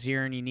race this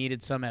year and you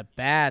needed some at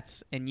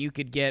bats and you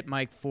could get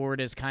Mike Ford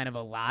as kind of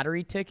a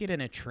lottery ticket in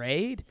a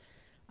trade,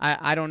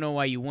 I don't know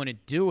why you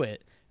wouldn't do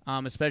it,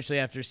 especially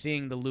after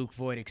seeing the Luke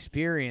Voigt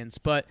experience.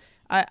 But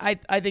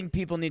I think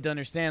people need to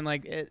understand,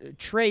 like,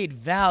 trade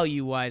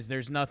value-wise,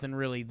 there's nothing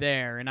really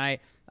there. And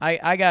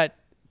I got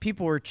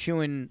people were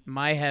chewing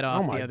my head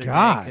off the other day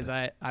because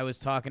I was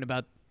talking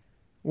about.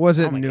 Was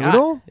it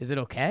Noodle? God. Is it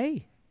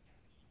okay?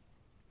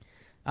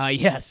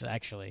 Yes,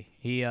 actually.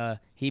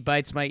 He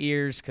bites my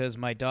ears because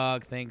my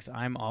dog thinks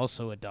I'm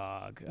also a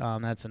dog.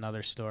 That's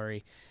another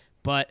story.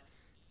 But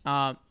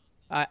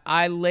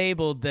I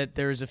labeled that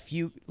there's a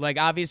few, like,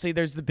 obviously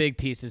there's the big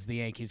pieces the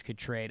Yankees could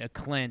trade. A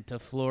Clint, a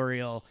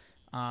Florial,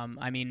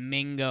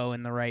 Mingo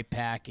in the right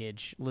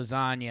package,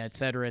 Lasagna, et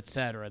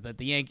cetera, that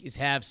the Yankees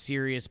have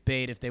serious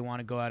bait if they want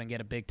to go out and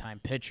get a big-time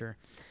pitcher.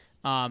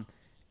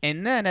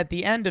 And then at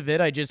the end of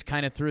it, I just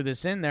kind of threw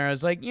this in there. I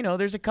was like,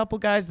 there's a couple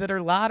guys that are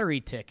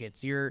lottery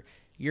tickets. Your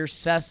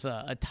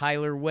Sessa, a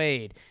Tyler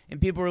Wade. And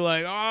people were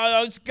like,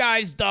 oh, those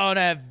guys don't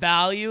have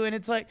value. And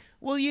it's like,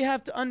 well, you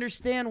have to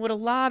understand what a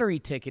lottery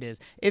ticket is.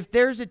 If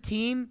there's a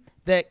team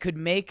that could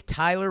make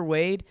Tyler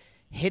Wade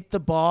hit the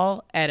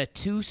ball at a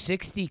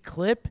 260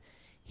 clip,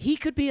 he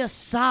could be a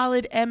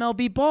solid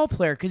MLB ball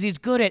player because he's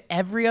good at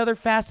every other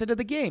facet of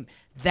the game.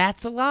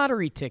 That's a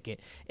lottery ticket.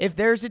 If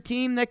there's a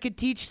team that could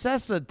teach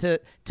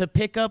Sessa to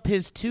pick up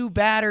his 2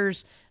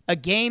 batters a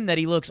game that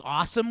he looks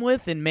awesome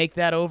with and make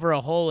that over a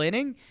whole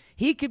inning,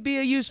 he could be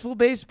a useful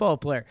baseball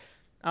player.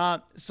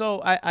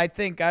 So I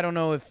think, I don't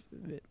know if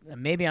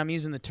maybe I'm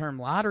using the term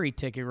lottery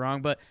ticket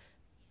wrong, but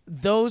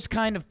those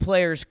kind of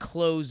players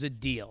close a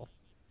deal.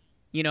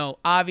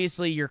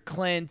 Obviously your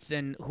Clints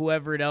and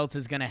whoever else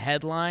is going to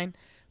headline.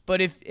 But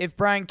if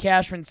Brian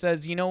Cashman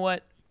says, you know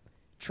what,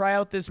 try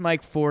out this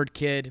Mike Ford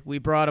kid. We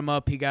brought him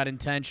up. He got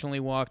intentionally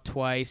walked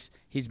twice.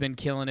 He's been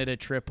killing it at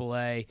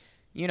AAA.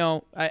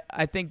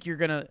 I think you're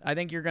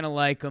gonna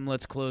like him.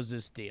 Let's close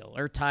this deal.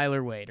 Or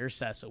Tyler Wade or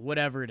Sessa,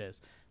 whatever it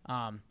is.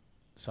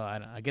 So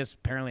I guess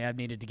apparently I've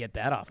needed to get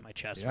that off my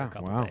chest for a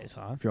couple days,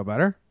 huh? Feel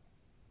better?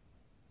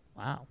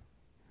 Wow.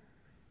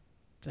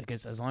 So I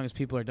guess as long as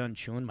people are done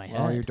chewing my head.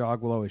 Well, your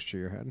dog will always chew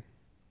your head.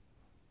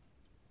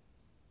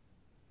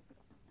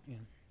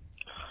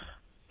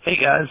 Hey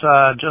guys,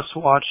 just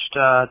watched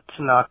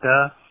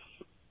Tanaka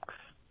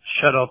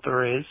shut out the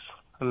Rays.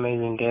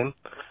 Amazing game.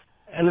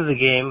 End of the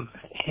game,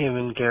 him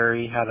and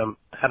Gary had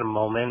a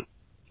moment.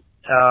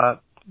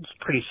 It's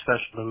pretty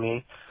special to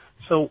me.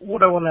 So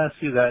what I want to ask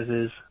you guys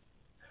is,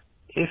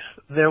 if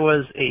there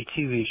was a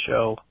TV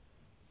show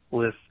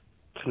with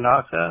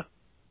Tanaka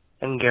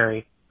and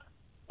Gary,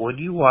 would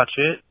you watch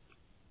it?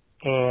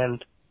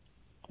 And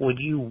would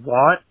you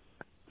want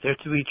there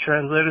to be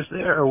translators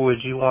there, or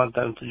would you want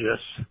them to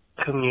just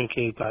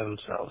communicate by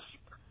themselves?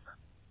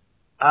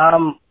 I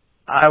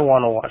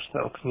want to watch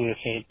them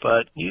communicate,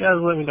 but you guys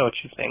let me know what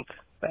you think.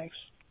 Thanks.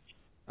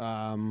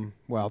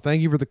 Well,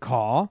 thank you for the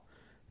call.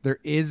 There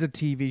is a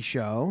TV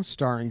show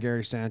starring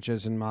Gary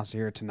Sanchez and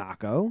Masahiro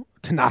Tanaka.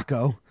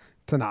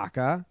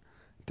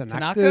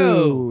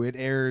 It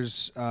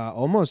airs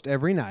almost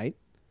every night,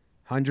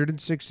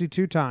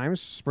 162 times.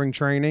 Spring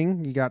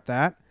training, you got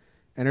that.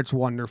 And it's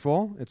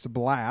wonderful. It's a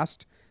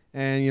blast.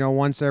 And,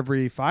 once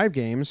every 5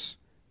 games,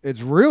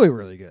 it's really,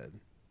 really good.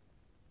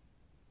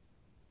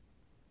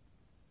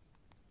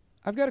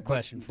 I've got a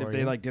question for you. If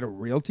they did a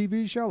real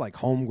TV show, like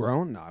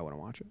Homegrown, no, I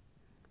wouldn't watch it.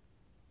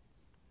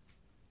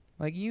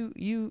 Like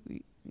you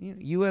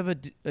have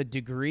a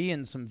degree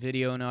in some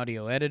video and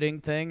audio editing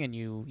thing, and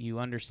you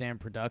understand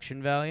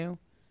production value.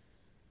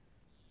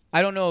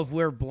 I don't know if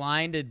we're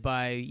blinded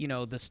by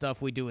the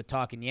stuff we do with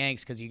Talking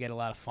Yanks because you get a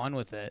lot of fun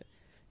with it.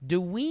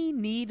 Do we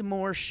need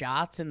more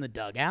shots in the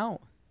dugout?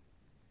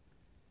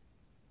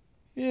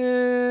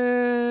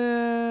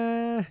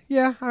 Yeah.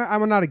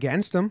 I'm not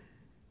against them.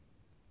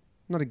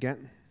 Not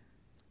again.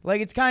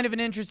 Like, it's kind of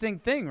an interesting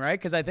thing, right?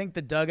 Because I think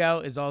the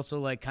dugout is also,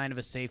 like, kind of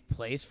a safe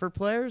place for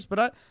players.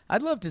 But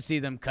I'd love to see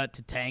them cut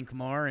to Tank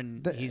more,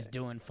 and he's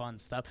doing fun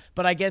stuff.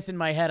 But I guess in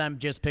my head, I'm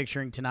just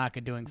picturing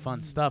Tanaka doing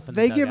fun stuff. In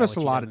the dugout, give us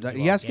a lot of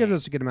yes, gives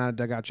us a good amount of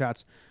dugout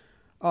shots.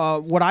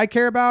 What I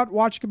care about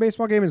watching a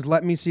baseball game is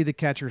let me see the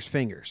catcher's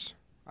fingers.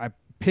 It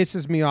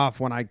pisses me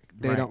off when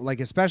they don't, like,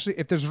 especially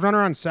if there's a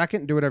runner on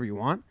second, do whatever you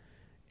want.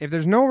 If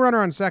there's no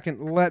runner on second,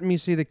 let me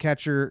see the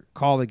catcher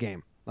call the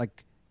game.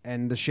 Like,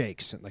 and the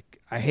shakes. Like,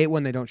 I hate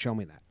when they don't show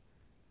me that.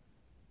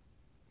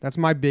 That's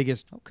my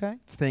biggest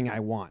thing I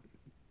want.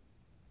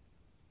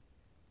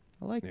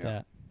 I like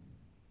that.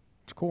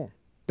 It's cool.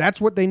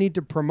 That's what they need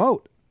to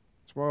promote.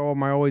 That's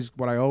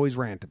what I always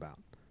rant about.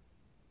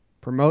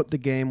 Promote the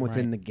game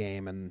within the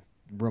game and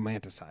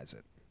romanticize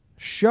it.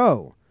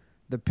 Show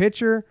the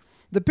pitcher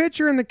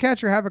and the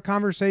catcher have a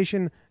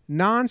conversation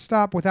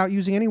nonstop without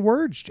using any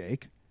words,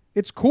 Jake.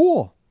 It's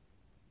cool.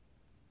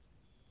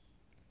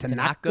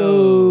 Tanaka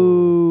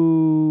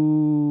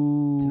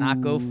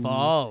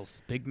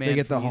Falls. Big man. They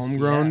get the from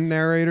homegrown UCF.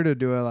 narrator to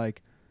do it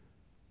like,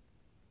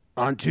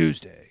 on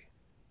Tuesday,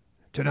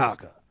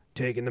 Tanaka,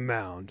 taking the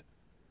mound,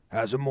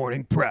 has a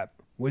morning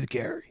prep with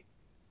Gary.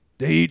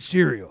 They eat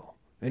cereal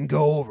and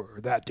go over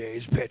that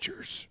day's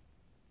pitchers.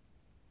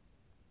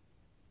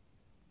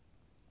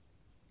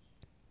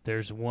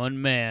 There's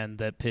one man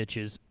that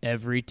pitches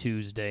every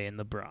Tuesday in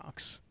the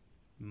Bronx.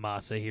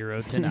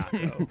 Masahiro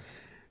Tanaka.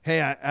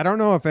 Hey, I don't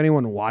know if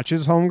anyone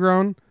watches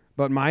Homegrown,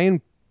 but my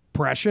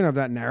impression of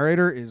that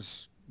narrator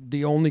is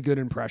the only good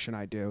impression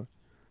I do.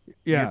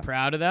 Yeah. You're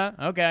proud of that?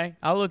 Okay.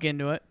 I'll look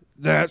into it.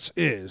 That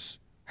is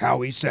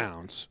how he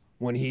sounds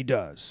when he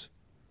does.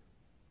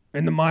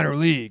 In the minor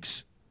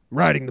leagues,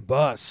 riding the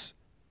bus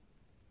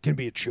can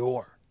be a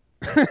chore.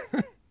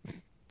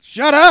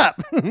 Shut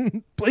up!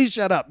 Please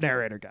shut up,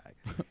 narrator guy.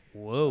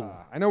 Whoa.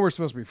 I know we're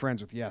supposed to be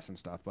friends with Yes and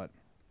stuff, but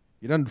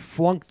you done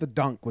flunk the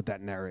dunk with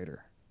that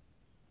narrator.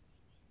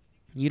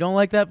 You don't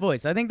like that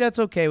voice. I think that's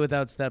okay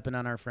without stepping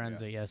on our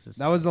friends at Yes's.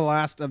 That was the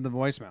last of the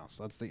voicemails.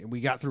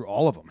 We got through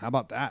all of them. How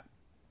about that?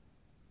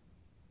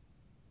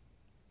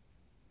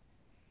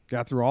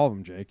 Got through all of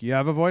them, Jake. You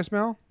have a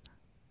voicemail?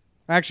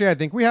 Actually, I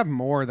think we have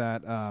more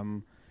that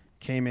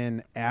came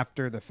in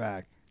after the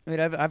fact. Wait,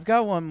 I've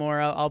got one more.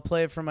 I'll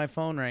play it from my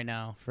phone right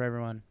now for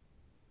everyone.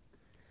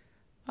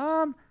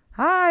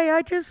 Hi,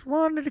 I just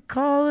wanted to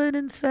call in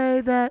and say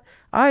that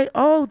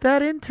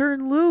that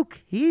intern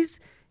Luke, he's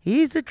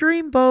a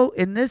dreamboat,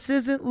 and this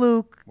isn't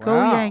Luke. Go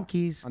Wow.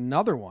 Yankees.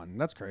 Another one.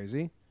 That's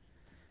crazy.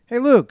 Hey,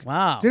 Luke.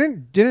 Wow.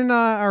 Didn't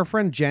our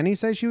friend Jenny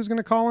say she was going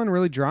to call in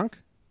really drunk?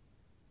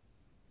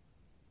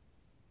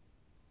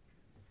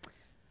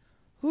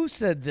 Who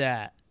said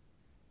that?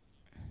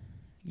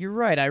 You're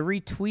right. I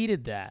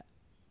retweeted that.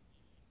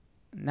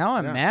 Now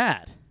I'm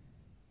mad.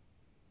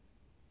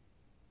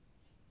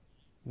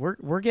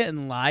 We're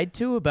getting lied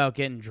to about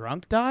getting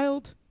drunk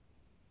dialed?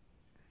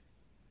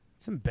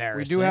 It's We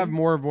embarrassing. do have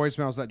more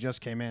voicemails that just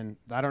came in.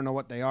 I don't know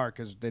what they are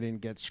because they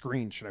didn't get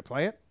screened. Should I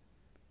play it?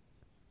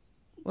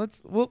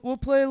 We'll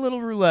play a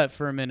little roulette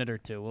for a minute or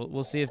two.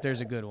 We'll see if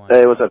there's a good one.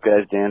 Hey, what's up,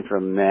 guys? Dan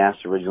from Mass,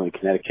 originally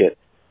Connecticut.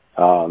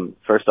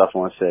 First off, I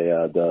want to say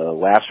the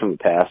Laughs from the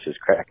Past is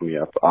cracking me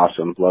up.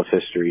 Awesome. Love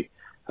history.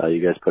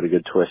 You guys put a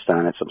good twist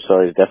on it. Some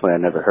stories definitely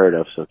I've never heard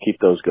of, so keep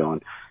those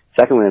going.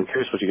 Secondly, I'm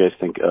curious what you guys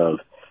think of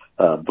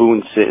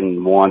Boone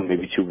sitting one,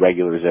 maybe two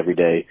regulars every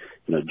day.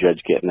 You know,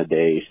 Judge getting a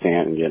day,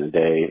 Stanton getting a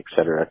day, et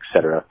cetera, et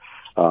cetera.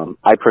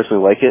 I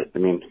personally like it. I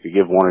mean, if you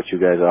give one or two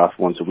guys off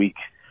once a week,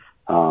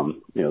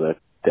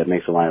 that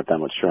makes the lineup that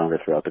much stronger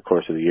throughout the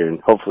course of the year, and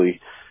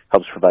hopefully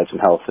helps provide some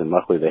health, and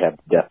luckily they have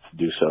the depth to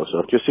do so.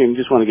 So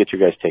just want to get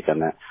your guys' take on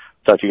that.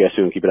 Talk to you guys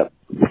soon. Keep it up.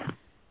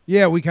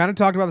 Yeah, we kind of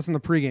talked about this in the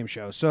pregame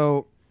show.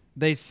 So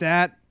they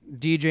sat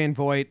DJ and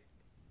Voit.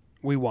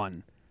 We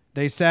won.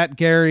 They sat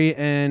Gary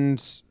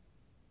and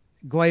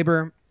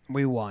Glaber.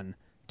 We won.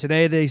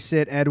 Today they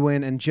sit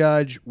Edwin and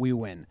Judge. We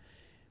win.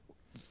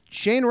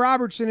 Shane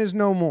Robertson is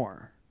no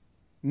more.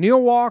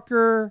 Neil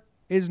Walker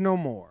is no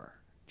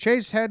more.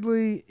 Chase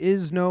Headley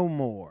is no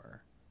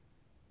more.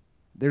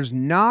 There's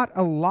not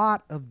a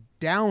lot of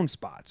down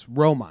spots.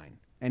 Romine.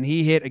 And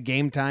he hit a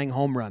game-tying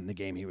home run in the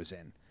game he was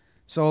in.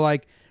 So,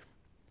 like,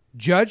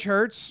 Judge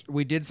hurts.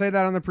 We did say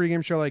that on the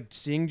pregame show, like,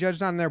 seeing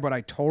Judge not in there, but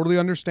I totally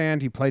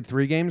understand. He played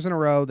 3 games in a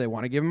row. They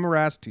want to give him a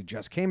rest. He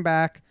just came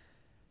back.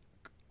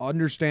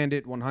 Understand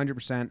it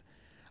 100%.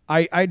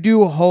 I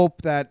do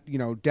hope that,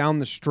 down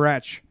the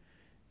stretch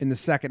in the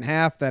second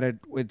half that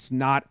it's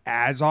not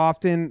as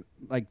often,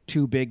 like,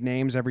 2 big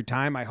names every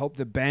time. I hope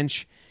the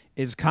bench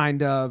is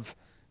kind of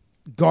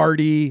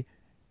Gardy,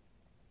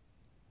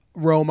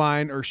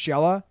 Romine, or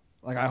Shella.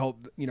 Like, I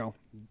hope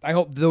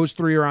those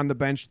 3 are on the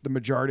bench the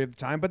majority of the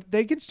time, but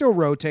they can still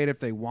rotate if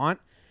they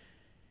want.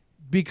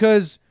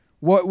 Because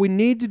what we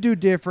need to do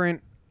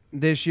different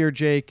this year,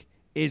 Jake,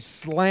 is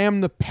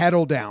slam the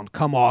pedal down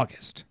come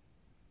August.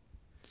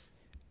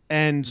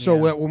 And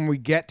so that when we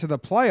get to the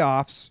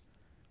playoffs,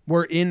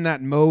 we're in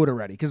that mode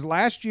already. Because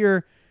last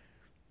year,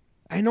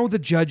 I know the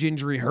Judge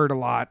injury hurt a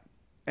lot,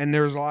 and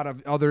there was a lot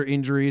of other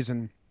injuries,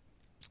 and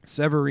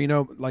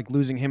Severino, like,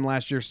 losing him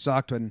last year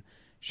sucked, and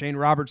Shane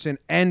Robertson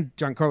and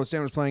Giancarlo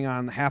Stanton was playing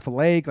on half a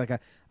leg. Like, I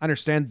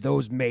understand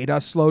those made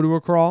us slow to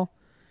a crawl.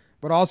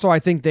 But also I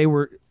think they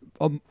were,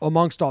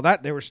 amongst all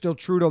that, they were still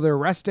true to their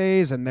rest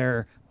days and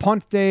their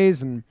punt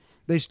days, and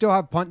they still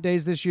have punt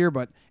days this year,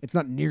 but it's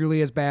not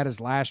nearly as bad as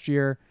last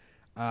year.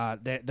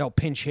 They'll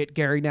pinch hit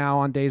Gary now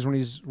on days when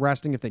he's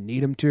resting if they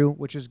need him to,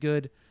 which is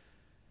good.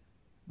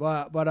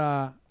 But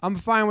I'm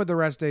fine with the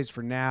rest days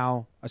for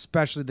now,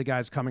 especially the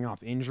guys coming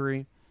off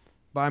injury.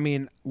 But, I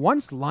mean,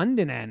 once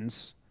London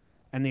ends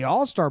and the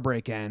All-Star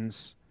break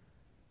ends,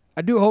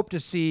 I do hope to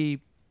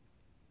see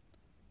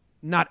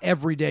not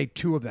every day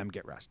 2 of them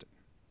get rested.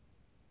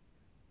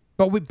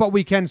 But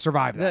we can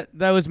survive that.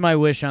 That was my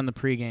wish on the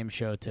pregame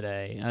show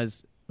today.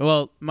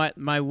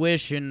 My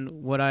wish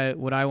and what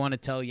I want to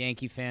tell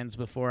Yankee fans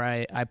before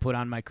I put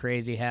on my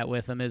crazy hat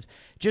with them is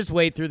just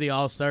wait through the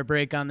All-Star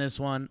break on this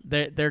one.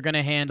 They're going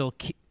to handle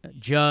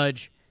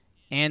Judge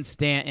and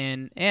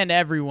Stanton and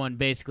everyone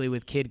basically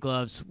with kid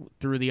gloves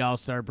through the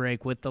All-Star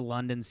break with the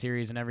London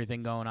series and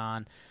everything going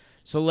on.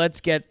 So let's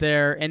get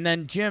there. And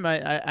then, Jim,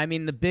 I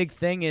mean, the big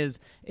thing is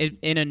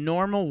in a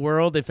normal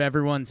world, if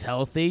everyone's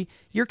healthy,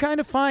 you're kind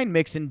of fine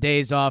mixing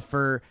days off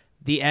for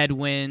the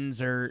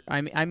Edwins or,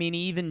 I mean,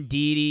 even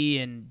Didi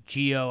and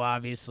Gio,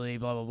 obviously,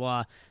 blah,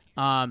 blah,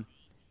 blah.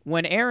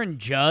 When Aaron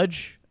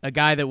Judge, a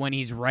guy that when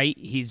he's right,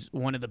 he's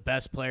one of the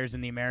best players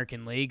in the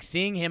American League,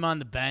 seeing him on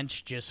the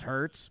bench just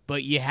hurts,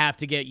 but you have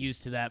to get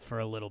used to that for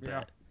a little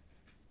bit.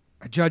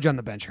 A Judge on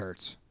the bench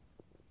hurts.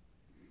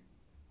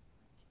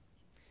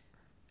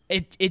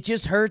 It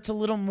just hurts a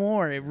little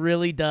more. It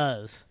really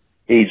does.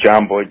 Hey,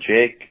 John Boy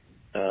Jake.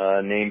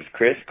 Name's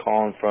Chris,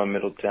 calling from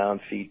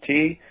Middletown,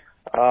 CT.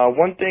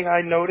 One thing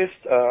I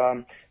noticed,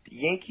 the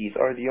Yankees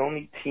are the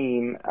only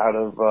team out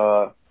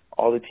of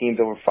all the teams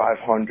over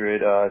 500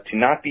 to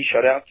not be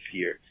shut out this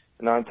year.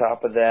 And on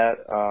top of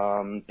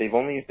that, they've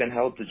only been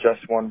held to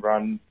just one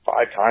run 5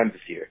 times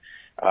this year.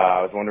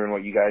 I was wondering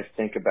what you guys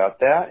think about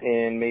that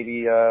and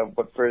maybe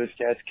what further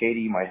stats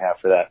Katie might have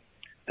for that.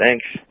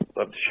 Thanks.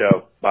 Love the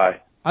show. Bye.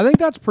 I think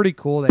that's pretty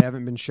cool. They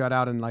haven't been shut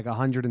out in like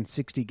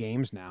 160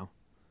 games now.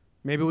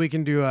 Maybe we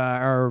can do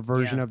our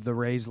version of the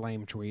Rays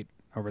lame tweet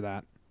over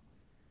that.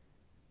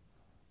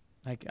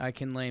 I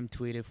can lame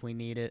tweet if we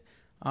need it.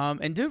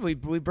 And dude, we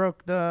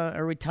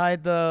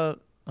tied the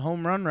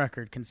home run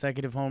record,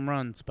 consecutive home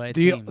runs by a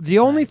team. The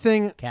only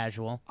thing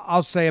casual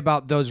I'll say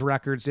about those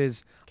records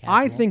is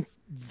I think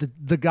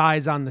the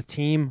guys on the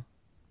team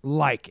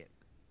like it.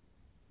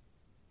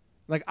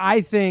 Like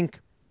I think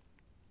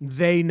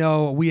they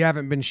know we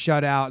haven't been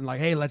shut out and like,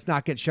 hey, let's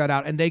not get shut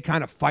out. And they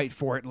kind of fight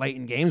for it late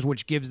in games,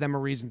 which gives them a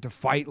reason to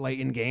fight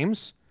late in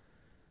games.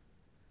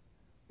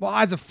 Well,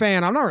 as a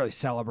fan, I'm not really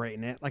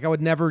celebrating it. Like I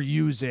would never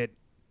use it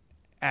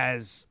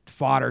as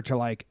fodder to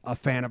like a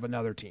fan of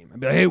another team. I'd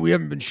be like, hey, we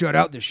haven't been shut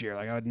out this year.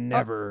 Like I would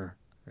never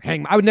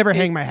hang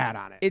my hat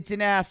on it. It's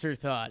an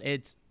afterthought.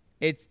 It's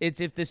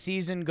if the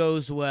season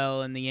goes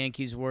well and the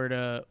Yankees were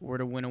to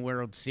win a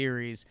World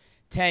Series,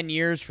 10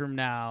 years from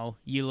now,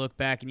 you look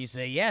back and you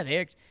say, yeah,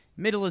 they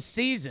middle of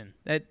season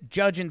that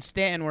Judge and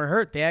Stanton were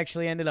hurt. They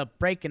actually ended up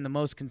breaking the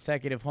most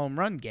consecutive home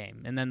run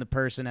game. And then the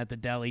person at the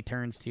deli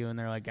turns to you and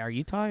they're like, are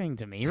you talking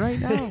to me right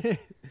now?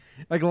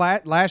 Like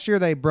last year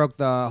they broke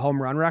the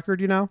home run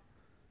record, you know?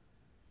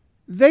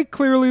 They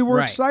clearly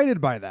were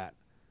excited by that.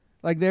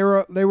 Like they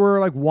were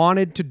like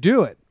wanted to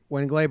do it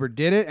when Glaber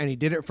did it, and he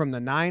did it from the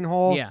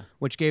 9-hole,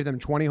 which gave them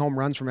 20 home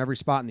runs from every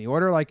spot in the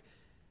order. Like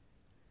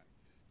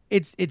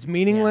it's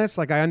meaningless.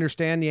 Like I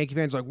understand the Yankee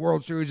fans like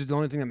World Series is the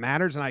only thing that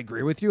matters, and I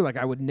agree with you. Like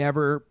I would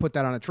never put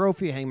that on a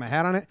trophy, hang my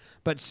hat on it.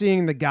 But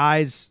seeing the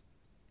guys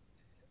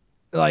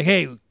like,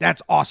 hey,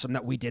 that's awesome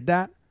that we did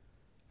that.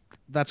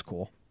 That's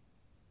cool.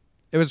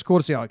 It was cool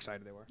to see how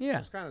excited they were. Yeah.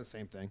 It's kind of the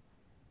same thing.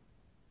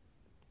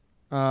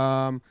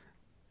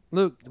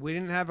 Luke, we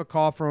didn't have a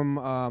call from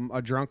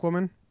a drunk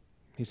woman.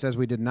 He says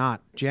we did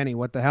not. Jenny,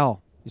 what the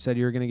hell? You said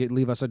you were going to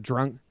leave us a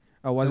drunk.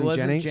 Oh, it wasn't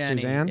Jenny?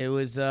 Suzanne? It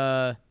was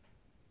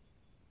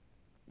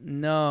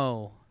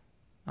no.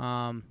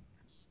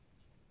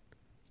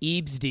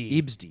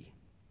 Eebsdy.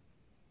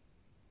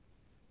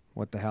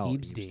 What the hell?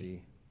 Eebsdy.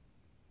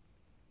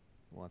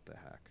 What the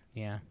heck?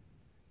 Yeah.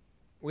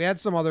 We had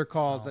some other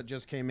calls that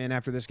just came in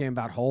after this game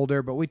about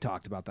Holder, but we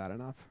talked about that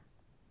enough.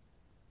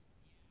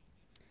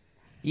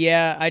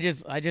 Yeah, I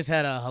just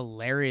had a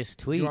hilarious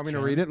tweet. You want me to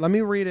read it? Let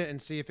me read it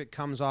and see if it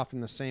comes off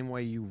in the same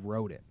way you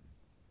wrote it.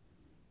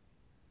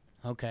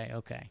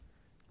 Okay.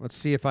 Let's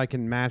see if I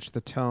can match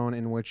the tone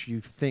in which you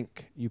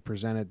think you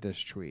presented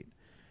this tweet.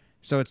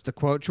 So it's the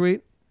quote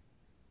tweet.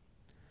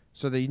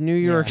 So the New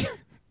York... Yeah.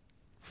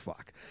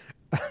 Fuck.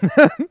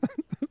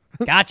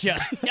 Gotcha.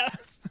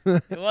 Yes.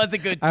 It was a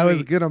good tweet. I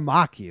was going to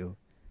mock you.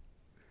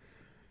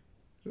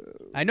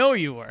 I know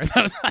you were.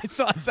 I've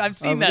seen that. I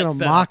was going to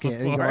mock it.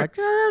 And go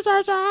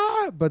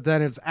like, but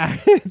then it's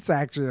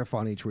actually a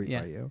funny tweet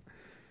by you.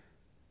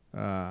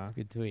 It's a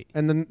good tweet.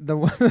 And then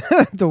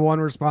the the one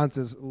response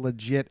is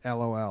legit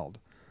LOL'd.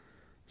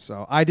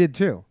 So I did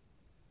too.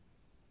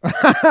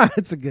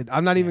 It's a good.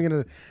 I'm not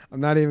even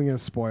gonna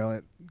spoil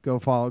it. Go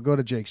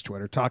to Jake's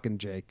Twitter. Talking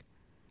Jake.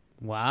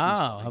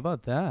 Wow, how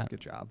about that?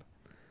 Good job.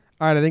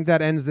 All right, I think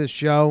that ends this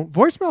show.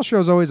 Voicemail show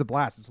is always a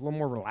blast. It's a little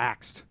more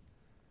relaxed.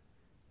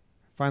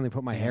 Finally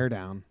put my hair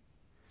down.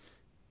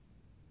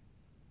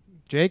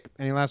 Jake,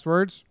 any last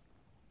words?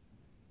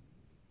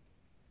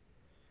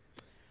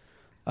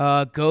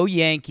 Go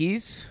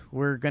Yankees.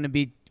 We're going to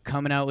be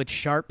coming out with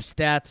sharp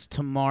stats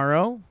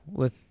tomorrow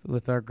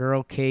with our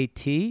girl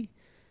KT.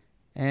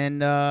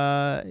 And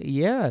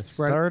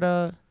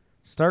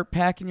start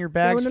packing your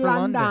bags for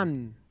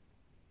London.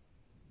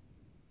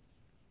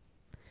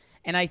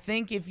 And I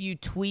think if you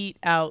tweet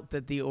out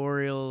that the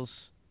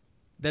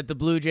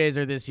Blue Jays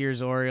are this year's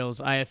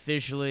Orioles, I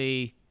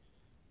officially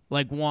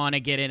want to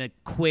get in a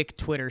quick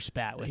Twitter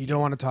spat with you. You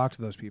don't want to talk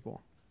to those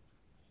people.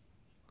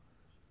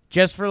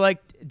 Just for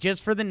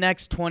the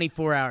next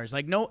 24 hours.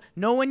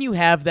 Know when you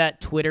have that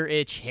Twitter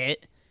itch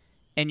hit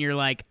and you're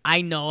like,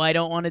 I know I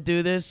don't want to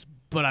do this,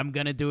 but I'm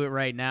going to do it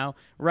right now.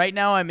 Right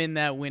now, I'm in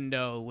that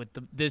window with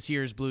this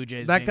year's Blue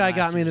Jays. That guy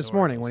got me this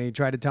morning when he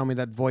tried to tell me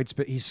that Voit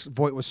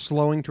was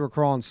slowing to a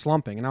crawl and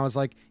slumping. And I was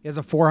like, he has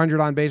a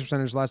 400 on-base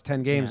percentage the last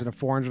 10 games and a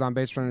 400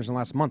 on-base percentage in the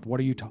last month. What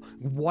are you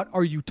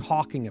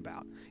talking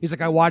about? He's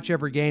like, I watch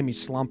every game.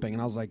 He's slumping.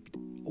 And I was like,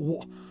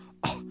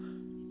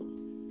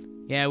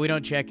 yeah, we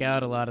don't check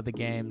out a lot of the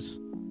games.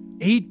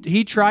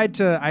 He tried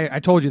to, I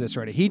told you this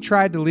already. He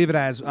tried to leave it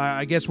as,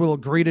 I guess we'll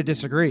agree to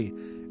disagree.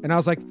 And I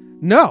was like,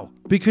 no,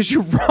 because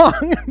you're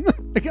wrong.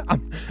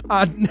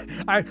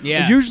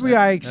 Usually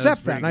I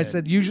accept that. And I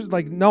said, usually,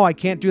 like, no, I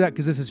can't do that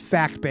because this is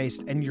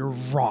fact-based and you're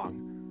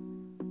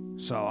wrong.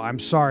 So I'm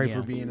sorry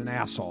for being an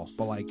asshole,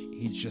 but, like,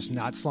 he's just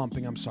not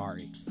slumping. I'm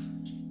sorry.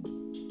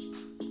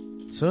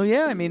 So,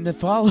 yeah, I mean,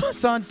 follow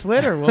us on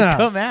Twitter. We'll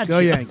come at you. Go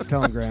Yanks,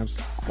 telegrams.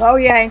 Go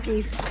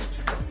Yankees.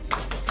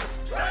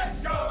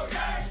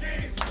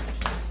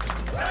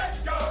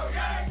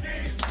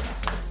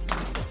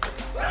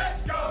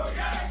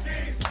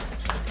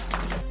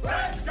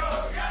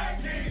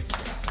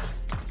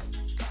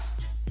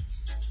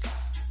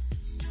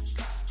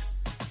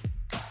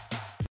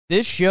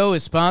 This show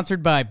is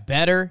sponsored by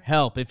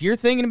BetterHelp. If you're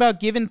thinking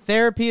about giving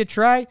therapy a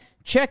try,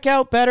 check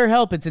out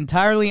BetterHelp. It's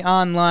entirely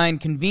online,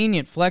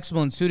 convenient,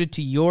 flexible, and suited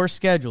to your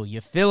schedule.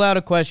 You fill out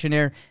a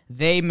questionnaire,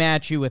 they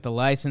match you with a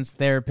licensed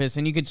therapist,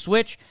 and you can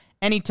switch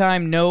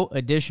anytime, no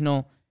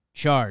additional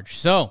charge.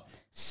 So,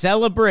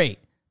 celebrate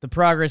the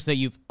progress that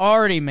you've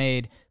already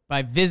made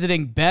by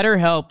visiting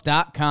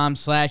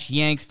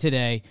BetterHelp.com/Yanks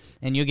today,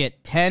 and you'll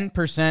get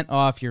 10%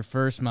 off your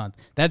first month.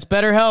 That's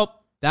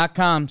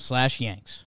BetterHelp.com/Yanks.